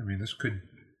 I mean, this could,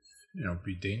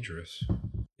 be dangerous.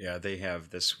 Yeah, they have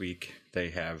this week.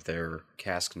 They have their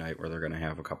cask night where they're going to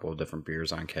have a couple of different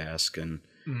beers on cask and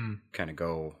kind of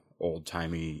go old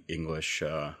timey English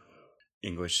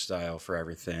style for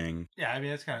everything. Yeah, I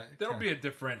mean, it's kind of... That'll be a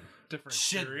different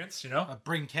Shit. experience,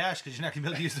 bring cash, because you're not going to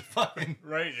be able to use the fucking...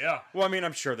 Right, yeah. Well, I mean,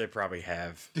 I'm sure they probably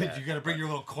have. Dude, that, you got to bring your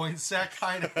little coin sack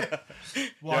kind of...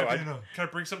 No, Can I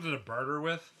bring something to barter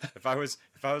with? If I was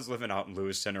living out in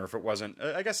Lewiston, or if it wasn't,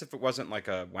 I guess if it wasn't like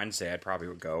a Wednesday, I probably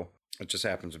would go. It just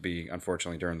happens to be,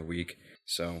 unfortunately, during the week,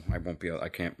 so I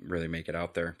can't really make it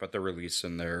out there. But they're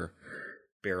releasing their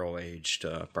barrel aged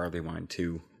barley wine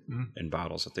too in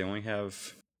bottles that they only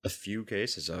have a few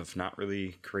cases of, not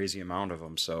really crazy amount of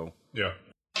them. So Yeah.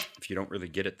 if you don't really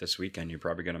get it this weekend, you're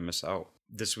probably going to miss out.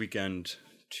 This weekend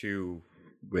too,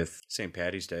 with St.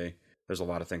 Paddy's Day, there's a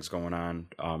lot of things going on.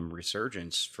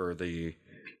 Resurgence for the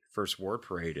First Ward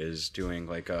Parade is doing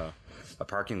like a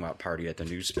parking lot party at the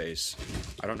new space.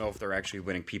 I don't know if they're actually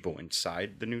letting people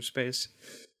inside the new space,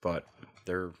 but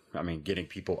getting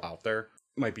people out there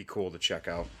might be cool to check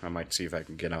out. I might see if I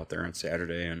can get out there on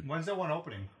Saturday. And When's that one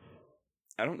opening?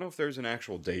 I don't know if there's an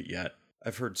actual date yet.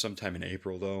 I've heard sometime in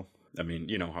April though. I mean,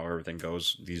 you know how everything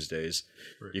goes these days.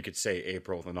 Right. You could say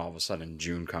April, then all of a sudden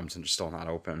June comes and it's still not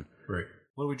open. Right.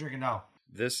 What are we drinking now?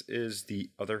 This is the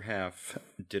other half.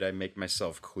 Did I make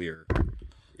myself clear?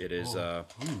 It is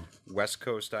West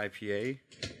Coast IPA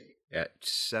at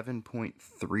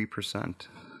 7.3%.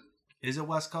 Is it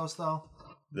West Coast, though?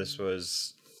 This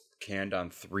was canned on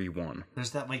 3-1.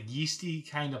 There's that, like, yeasty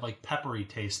kind of, like, peppery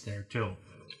taste there, too.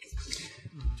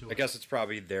 I guess it's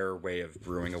probably their way of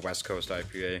brewing a West Coast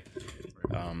IPA.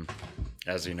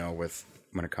 As you know,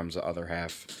 when it comes to other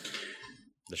half,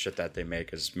 the shit that they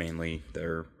make is mainly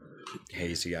their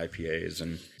hazy IPAs,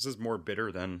 and this is more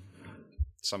bitter than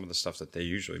some of the stuff that they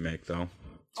usually make, though.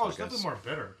 So it's definitely more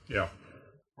bitter. Yeah.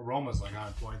 Aroma's, like,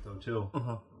 on point, though, too.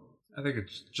 Uh-huh. I think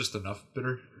it's just enough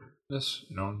bitterness,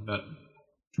 not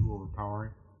too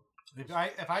overpowering. If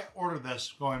I order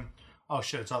this going, oh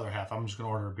shit, it's other half, I'm just going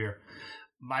to order a beer.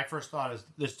 My first thought is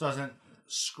this doesn't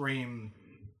scream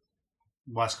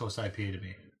West Coast IPA to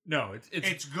me. No,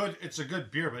 it's good. It's a good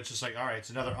beer, but it's just like, all right,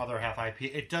 it's another other half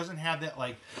IPA. It doesn't have that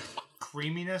like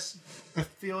creaminess I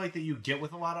feel like that you get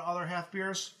with a lot of other half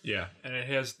beers. Yeah, and it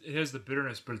has the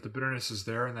bitterness, but the bitterness is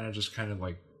there, and then it just kind of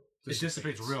like it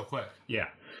dissipates real quick. Yeah,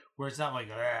 where it's not like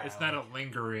it's not a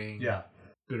lingering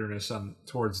bitterness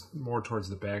towards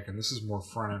the back, and this is more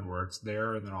front end where it's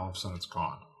there, and then all of a sudden it's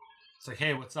gone. It's like,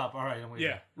 hey, what's up? All right, I'm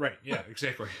yeah, right, yeah,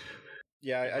 exactly.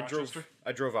 Yeah,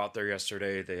 I drove out there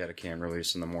yesterday. They had a can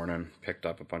release in the morning. Picked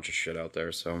up a bunch of shit out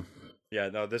there. So, yeah,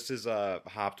 no, this is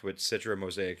hopped with Citra,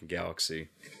 Mosaic, and Galaxy.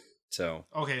 So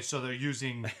okay, so they're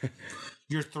using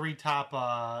your 3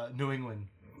 top New England.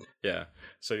 Yeah,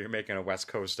 so you're making a West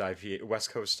Coast style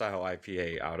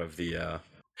IPA out of the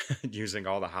using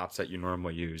all the hops that you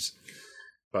normally use.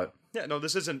 But yeah, no,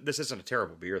 this isn't a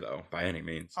terrible beer though by any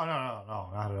means. Oh no,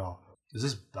 not at all. Is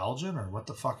this Belgian or what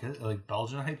the fuck is it? Like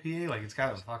Belgian IPA? Like it's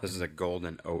got a fucking... This is a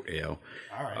golden oat ale.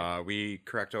 All right. We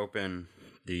cracked open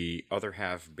the other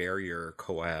half barrier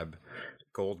collab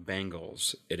Gold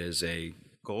Bangles. It is a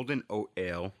golden oat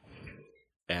ale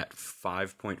at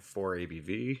 5.4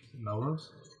 ABV. Melrose?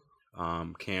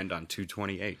 Canned on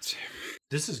 228.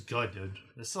 This is good, dude.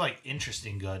 This is like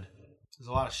interesting good. There's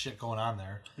a lot of shit going on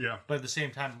there. Yeah. But at the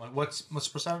same time, like what's the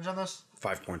percentage on this?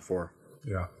 5.4.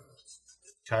 Yeah.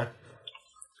 Okay.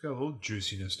 It's got a little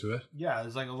juiciness to it. Yeah,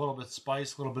 there's like a little bit of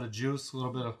spice, a little bit of juice, a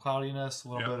little bit of cloudiness, a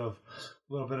little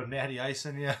bit of natty ice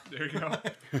in you. There you go.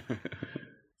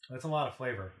 That's a lot of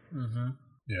flavor. Mm-hmm.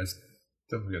 Yeah, it's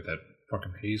definitely got that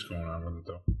fucking haze going on with it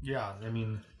though. Yeah, I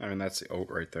mean that's the oat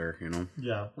right there,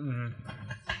 Yeah. Mm-hmm.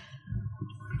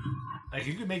 Like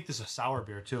you could make this a sour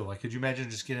beer too. Like, could you imagine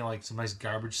just getting like some nice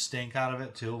garbage stink out of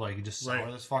it too? Like, you just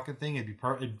sour this fucking thing. It'd be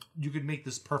perfect. You could make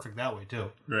this perfect that way too.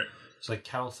 Right. It's like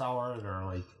kettle sour or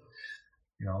like,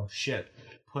 shit.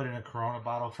 Put in a Corona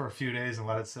bottle for a few days and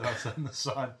let it sit outside in the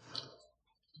sun.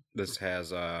 This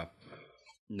has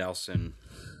Nelson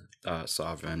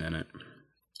Sauvin in it.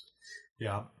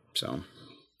 Yeah. So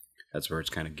that's where it's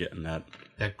kind of getting that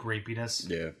grapiness.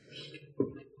 Yeah.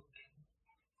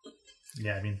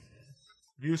 Yeah, I mean,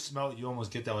 if you smell it, you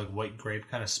almost get that like white grape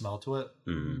kind of smell to it.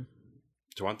 Mm-hmm.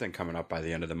 So one thing coming up by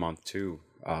the end of the month too,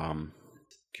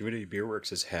 Community Beer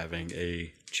Works is having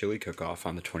a chili cook-off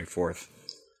on the 24th,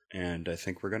 and I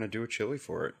think we're gonna do a chili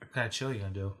for it. What kind of chili you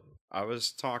gonna do? I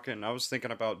was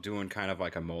thinking about doing kind of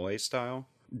like a mole style,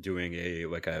 doing a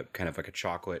kind of like a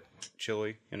chocolate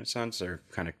chili in a sense, or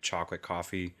kind of chocolate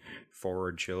coffee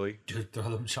forward chili. Dude, throw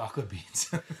them chocolate beans.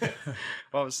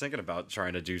 Well, I was thinking about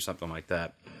trying to do something like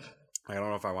that. I don't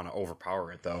know if I want to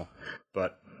overpower it though,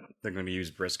 but they're going to use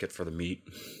brisket for the meat.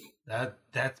 That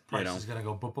price is going to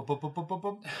go boop, boop, boop, boop, boop, boop,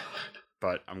 boop.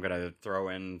 But I'm going to throw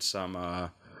in some...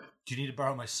 Do you need to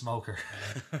borrow my smoker?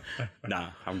 Nah,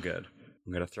 I'm good.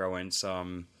 I'm going to throw in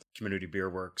some Community Beer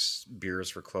Works beers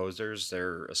for closers.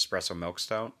 Their espresso milk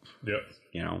stout.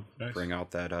 Yep. Nice. Bring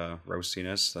out that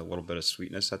roastiness, a little bit of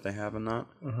sweetness that they have in that.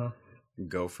 Uh-huh.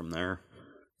 Go from there.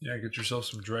 Yeah, get yourself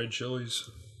some dried chilies.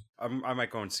 I might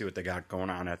go and see what they got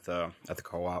going on at the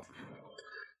co-op.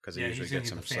 Because they usually get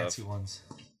some the fancy stuff. Ones.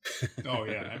 Oh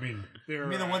yeah, I mean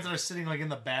the ones that are sitting like in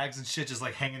the bags and shit, just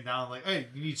like hanging down. Like, hey,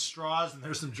 you need straws, and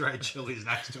there's some dried chilies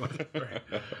next to it.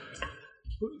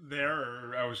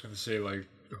 I was going to say like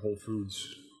Whole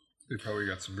Foods. They probably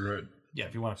got some bread. Yeah,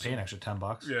 if you want to pay an extra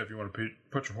 $10. Yeah, if you want to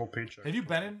put your whole paycheck. Have you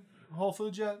been in Whole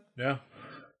Foods yet? Yeah.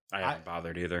 I haven't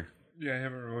bothered either. Yeah, I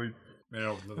haven't really.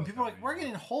 When people are like, we're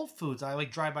getting Whole Foods, I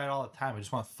like drive by it all the time. I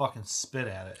just want to fucking spit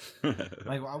at it.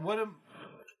 Like,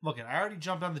 look, I already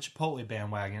jumped on the Chipotle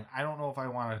bandwagon. I don't know if I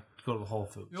want to go to the Whole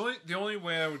Foods. The only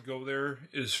way I would go there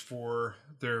is for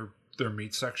their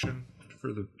meat section, for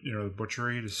the the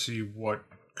butchery, to see what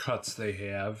cuts they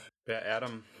have. Yeah,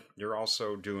 Adam, you're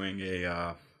also doing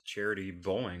a charity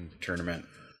bowling tournament,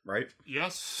 right?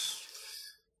 Yes,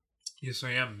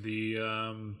 I am. The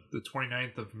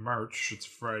 29th of March. It's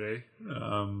Friday.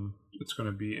 It's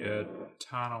going to be at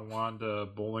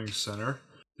Tonawanda Bowling Center.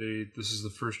 This is the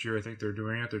first year I think they're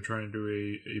doing it. They're trying to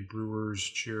do a Brewers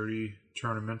charity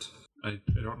tournament. I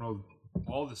don't know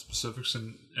all the specifics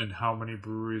and how many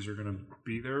breweries are going to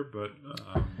be there, but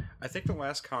I think the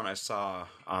last count I saw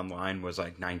online was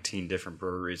like 19 different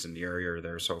breweries in the area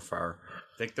there so far.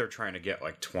 I think they're trying to get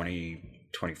like 20,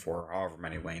 24, however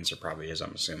many lanes there probably is,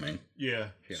 I'm assuming. Yeah.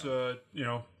 So,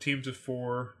 teams of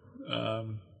 4, I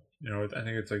think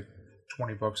it's like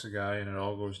 $20 a guy and it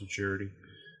all goes to charity.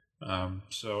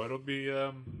 So it'll be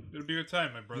a good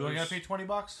time. My brother. You only got to pay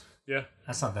 $20? Yeah,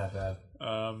 That's not that bad.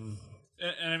 And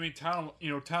I mean,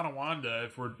 Tonawanda,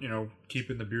 if we're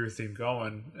keeping the beer theme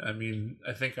going, I mean,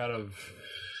 I think out of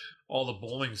all the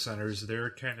bowling centers, they're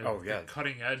kind of the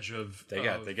cutting edge of.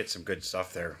 They get some good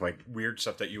stuff there, like weird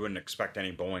stuff that you wouldn't expect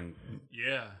any bowling.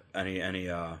 Yeah. Any.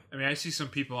 I mean, I see some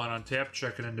people on Untappd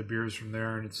checking into beers from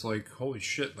there, and it's like, holy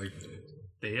shit, like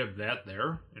they have that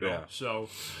there, Yeah. So,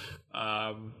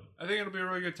 I think it'll be a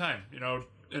really good time,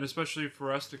 and especially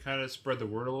for us to kind of spread the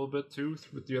word a little bit too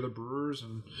with the other brewers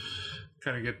and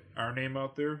kind of get our name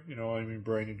out there. I mean,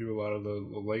 Brian, you do a lot of the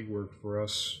legwork for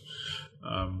us,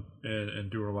 and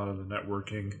doing a lot of the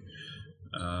networking,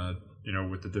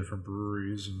 with the different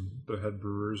breweries and the head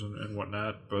brewers and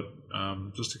whatnot. But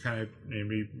just to kind of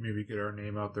maybe get our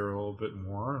name out there a little bit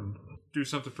more and do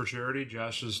something for charity.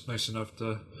 Josh is nice enough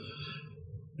to.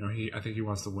 I think he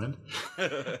wants to win.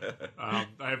 I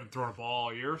haven't thrown a ball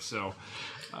all year, so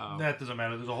that doesn't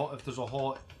matter. If there's a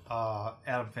whole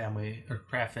Adam family or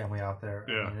Kraft family out there,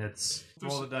 yeah. I mean, it's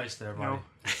roll the dice there, buddy.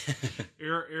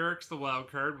 Eric's the wild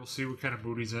card. We'll see what kind of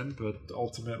mood he's in, but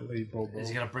ultimately, Bobo. Is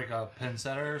he gonna break a pin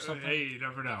setter or something? Hey, you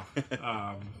never know.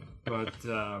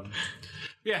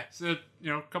 Yeah. So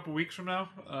a couple weeks from now,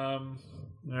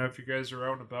 if you guys are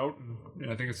out and about,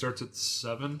 and I think it starts at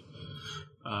 7.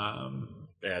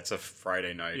 Yeah, it's a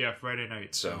Friday night. Yeah, Friday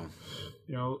night. So,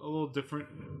 a little different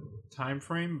time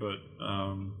frame, but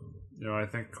I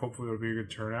think hopefully it'll be a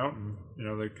good turnout, and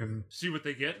they can see what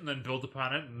they get and then build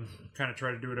upon it and kind of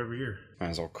try to do it every year. Might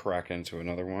as well crack into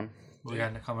another one. We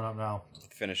got it coming up now.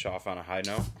 Finish off on a high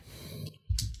note.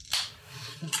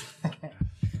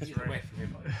 Get away from me,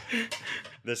 buddy.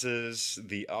 This is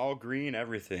the All Green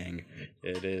Everything.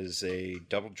 It is a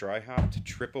double dry hopped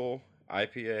triple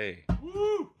IPA.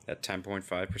 Woo! At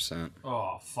 10.5%.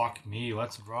 Oh, fuck me.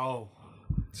 Let's roll.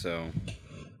 So,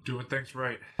 doing things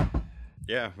right.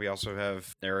 Yeah, we also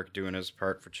have Eric doing his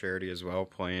part for charity as well,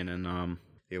 playing in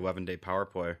the 11-day power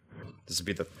play. This will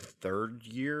be the third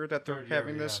year that they're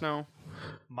having this now.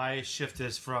 My shift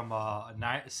is from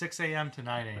 6 a.m. to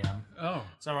 9 a.m. Oh.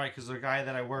 It's all right, because the guy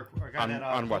that I work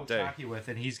on what day? Hockey with,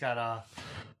 and he's got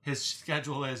his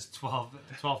schedule is 12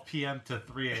 p.m. to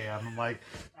 3 a.m. I'm like,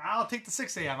 I'll take the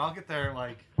 6 a.m. I'll get there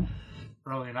like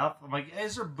early enough. I'm like,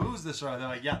 is there booze this early? They're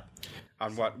like, yeah.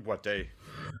 On what day?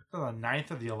 On the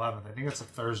 9th or the 11th. I think it's a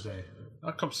Thursday.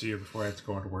 I'll come see you before I have to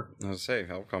go into work. I was say,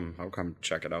 I'll come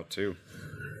check it out too.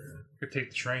 Could take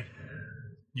the train.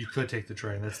 You could take the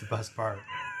train. That's the best part.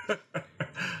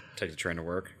 Take the train to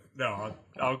work? No,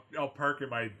 I'll park at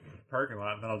my parking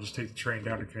lot, and then I'll just take the train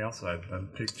down to Canalside, and then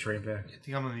take the train back. I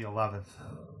think I'm on the 11th.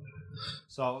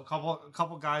 So a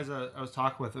couple guys I was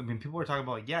talking with, I mean, people were talking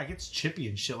about, like, yeah, it gets chippy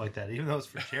and shit like that, even though it's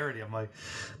for charity. I'm like,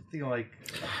 thinking like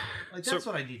that's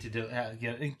what I need to do.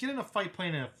 Get in a fight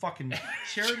playing in a fucking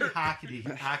charity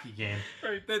hockey game.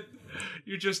 Right, then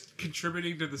you're just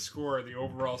contributing to the score, the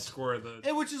overall score of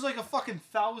the. Which is like a fucking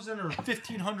 1,000 or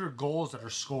 1,500 goals that are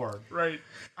scored. Right.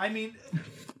 I mean,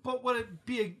 but would it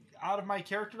be out of my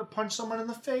character to punch someone in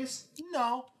the face?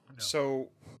 No. So,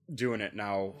 doing it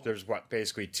now, there's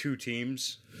basically 2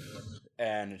 teams,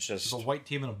 and it's just... There's a white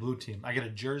team and a blue team. I get a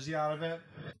jersey out of it.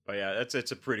 But yeah,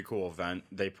 it's a pretty cool event.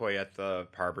 They play at the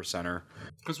Harbor Center.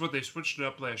 Because they switched it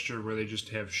up last year where they just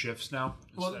have shifts now?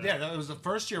 Well, yeah, that was the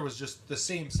first year was just the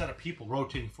same set of people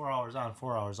rotating 4 hours on,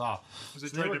 4 hours off.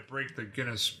 Because they tried to break the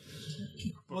Guinness...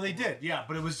 Well, they did, yeah,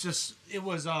 but it was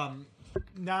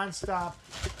nonstop.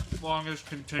 Longest,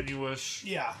 continuous,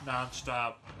 yeah,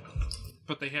 nonstop.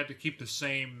 But they had to keep the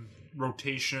same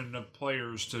rotation of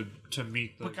players to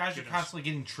meet the. But guys are constantly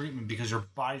getting treatment because their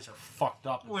bodies are fucked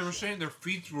up. Well, they were saying their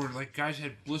feet were like guys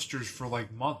had blisters for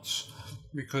like months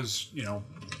because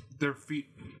their feet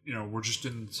were just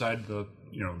inside the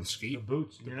the skate. The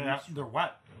boots. They're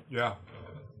wet. Yeah.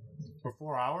 For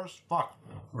 4 hours? Fuck.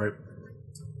 Right.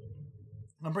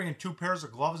 I'm bringing 2 pairs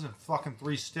of gloves and fucking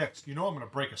 3 sticks. I'm going to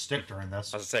break a stick during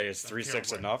this. I was going to say, is 3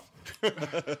 sticks enough?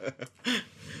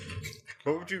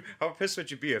 How pissed would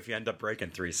you be if you end up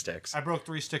breaking 3 sticks? I broke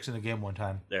 3 sticks in a game one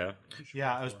time. Yeah?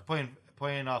 Yeah, I was playing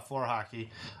floor hockey.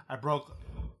 I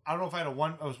don't know if I had I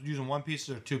was using 1 piece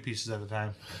or 2 pieces at a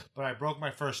time, but I broke my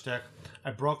first stick.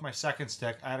 I broke my second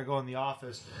stick. I had to go in the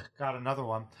office, got another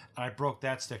one, and I broke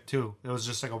that stick too. It was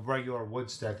just like a regular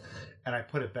wood stick, and I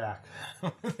put it back.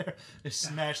 I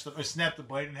snapped the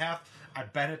blade in half. I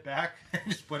bent it back and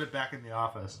just put it back in the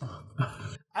office.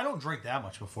 I don't drink that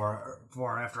much before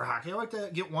and after hockey. I like to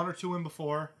get 1 or 2 in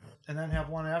before, and then have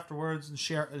one afterwards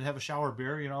and have a shower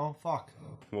beer. Fuck.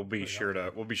 We'll be sure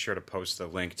to post the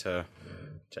link to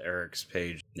Eric's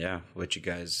page. Yeah, let you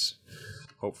guys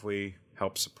hopefully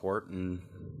help support and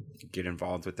get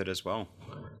involved with it as well.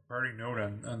 Parting note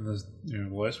on the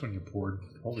last one you poured.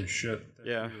 Holy shit! That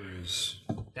Yeah. beer is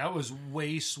That was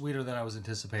way sweeter than I was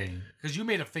anticipating. Because you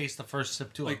made a face the first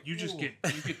sip too. like you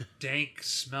get dank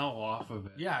smell off of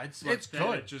it. Yeah, it's That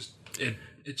good.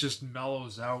 It just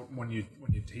mellows out when you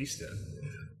taste it.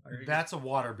 Like, That's a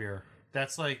water beer.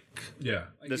 That's like yeah.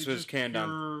 Like, This it's was just canned pure-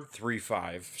 on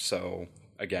 3.5, so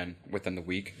again, within the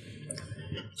week.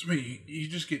 So you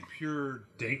just get pure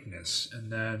dankness,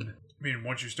 and then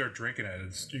once you start drinking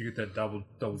it, you get that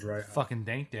double dry. fucking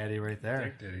dank daddy right there.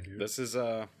 Dank daddy, dude. This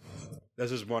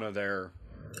is one of their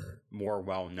more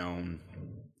well-known,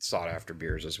 sought-after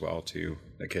beers as well too.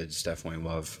 The kids definitely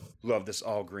love this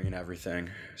all green everything.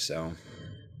 So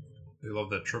They love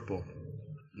that triple.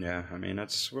 yeah, I mean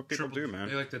that's what people do, man.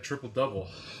 They like that triple double.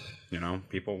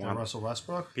 People That want Russell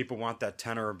Westbrook. people want that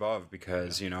 10 or above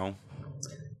because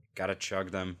gotta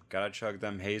chug them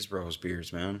Haze Bros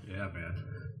beers, man. Yeah, man.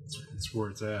 It's where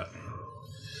it's at.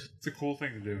 It's a cool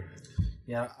thing to do.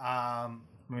 Yeah.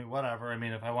 Whatever.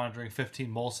 If I want to drink 15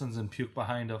 Molsons and puke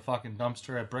behind a fucking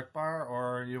dumpster at Brick Bar,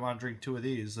 or you want to drink 2 of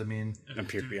these, And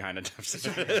puke behind a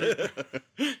dumpster.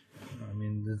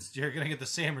 you're gonna get the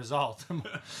same result.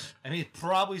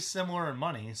 Probably similar in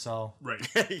money. So Right.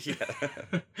 Yeah,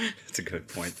 that's a good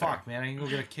point. fuck, man. I can go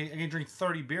get I can drink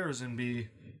 30 beers and be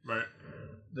Right.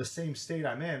 the same state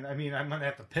I'm in. I'm gonna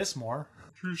have to piss more.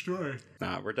 True story.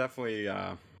 Nah, we're definitely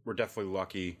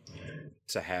lucky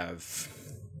to have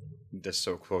this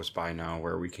so close by now,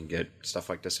 where we can get stuff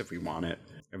like this if we want it,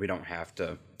 and we don't have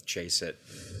to chase it.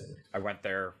 I went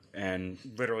there and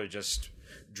literally just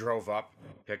drove up,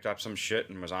 picked up some shit,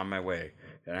 and was on my way.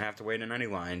 Didn't have to wait in any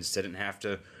lines. Didn't have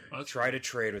to try to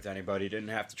trade with anybody. Didn't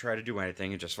have to try to do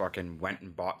anything. And just fucking went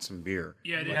and bought some beer.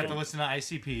 Yeah, I You didn't have to know, listen to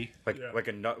ICP.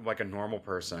 Like a normal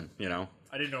person,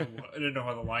 I didn't know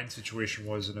how the line situation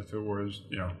was, and if it was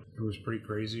it was pretty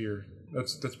crazy, or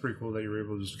that's pretty cool that you were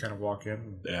able to just kind of walk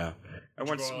in. Yeah. And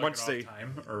Did you go, once an they off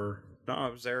time or no, I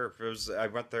was there. I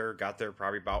went there, got there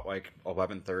probably about like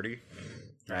 11:30,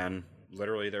 and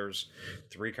literally there's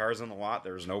 3 cars in the lot.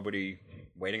 There was nobody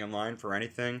waiting in line for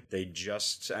anything. They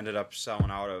just ended up selling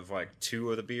out of like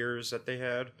 2 of the beers that they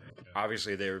had.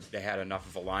 Obviously, they had enough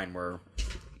of a line where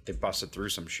they busted through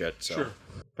some shit. So, Sure.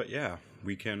 But yeah,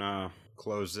 we can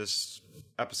close this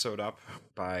episode up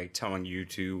by telling you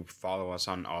to follow us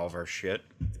on all of our shit.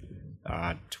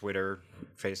 Twitter,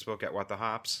 Facebook at What the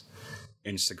Hops,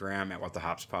 Instagram at What the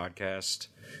Hops Podcast.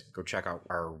 Go check out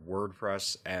our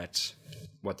WordPress at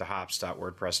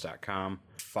whatthehops.wordpress.com.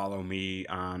 Follow me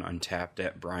on Untapped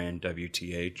at Brian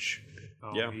WTH.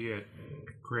 follow me at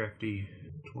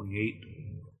Crafty28.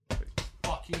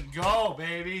 Fucking go,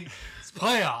 baby. It's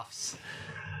playoffs.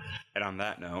 And on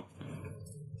that note,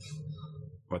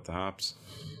 What the Hops.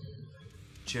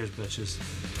 Cheers, bitches.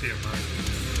 Damn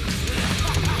right.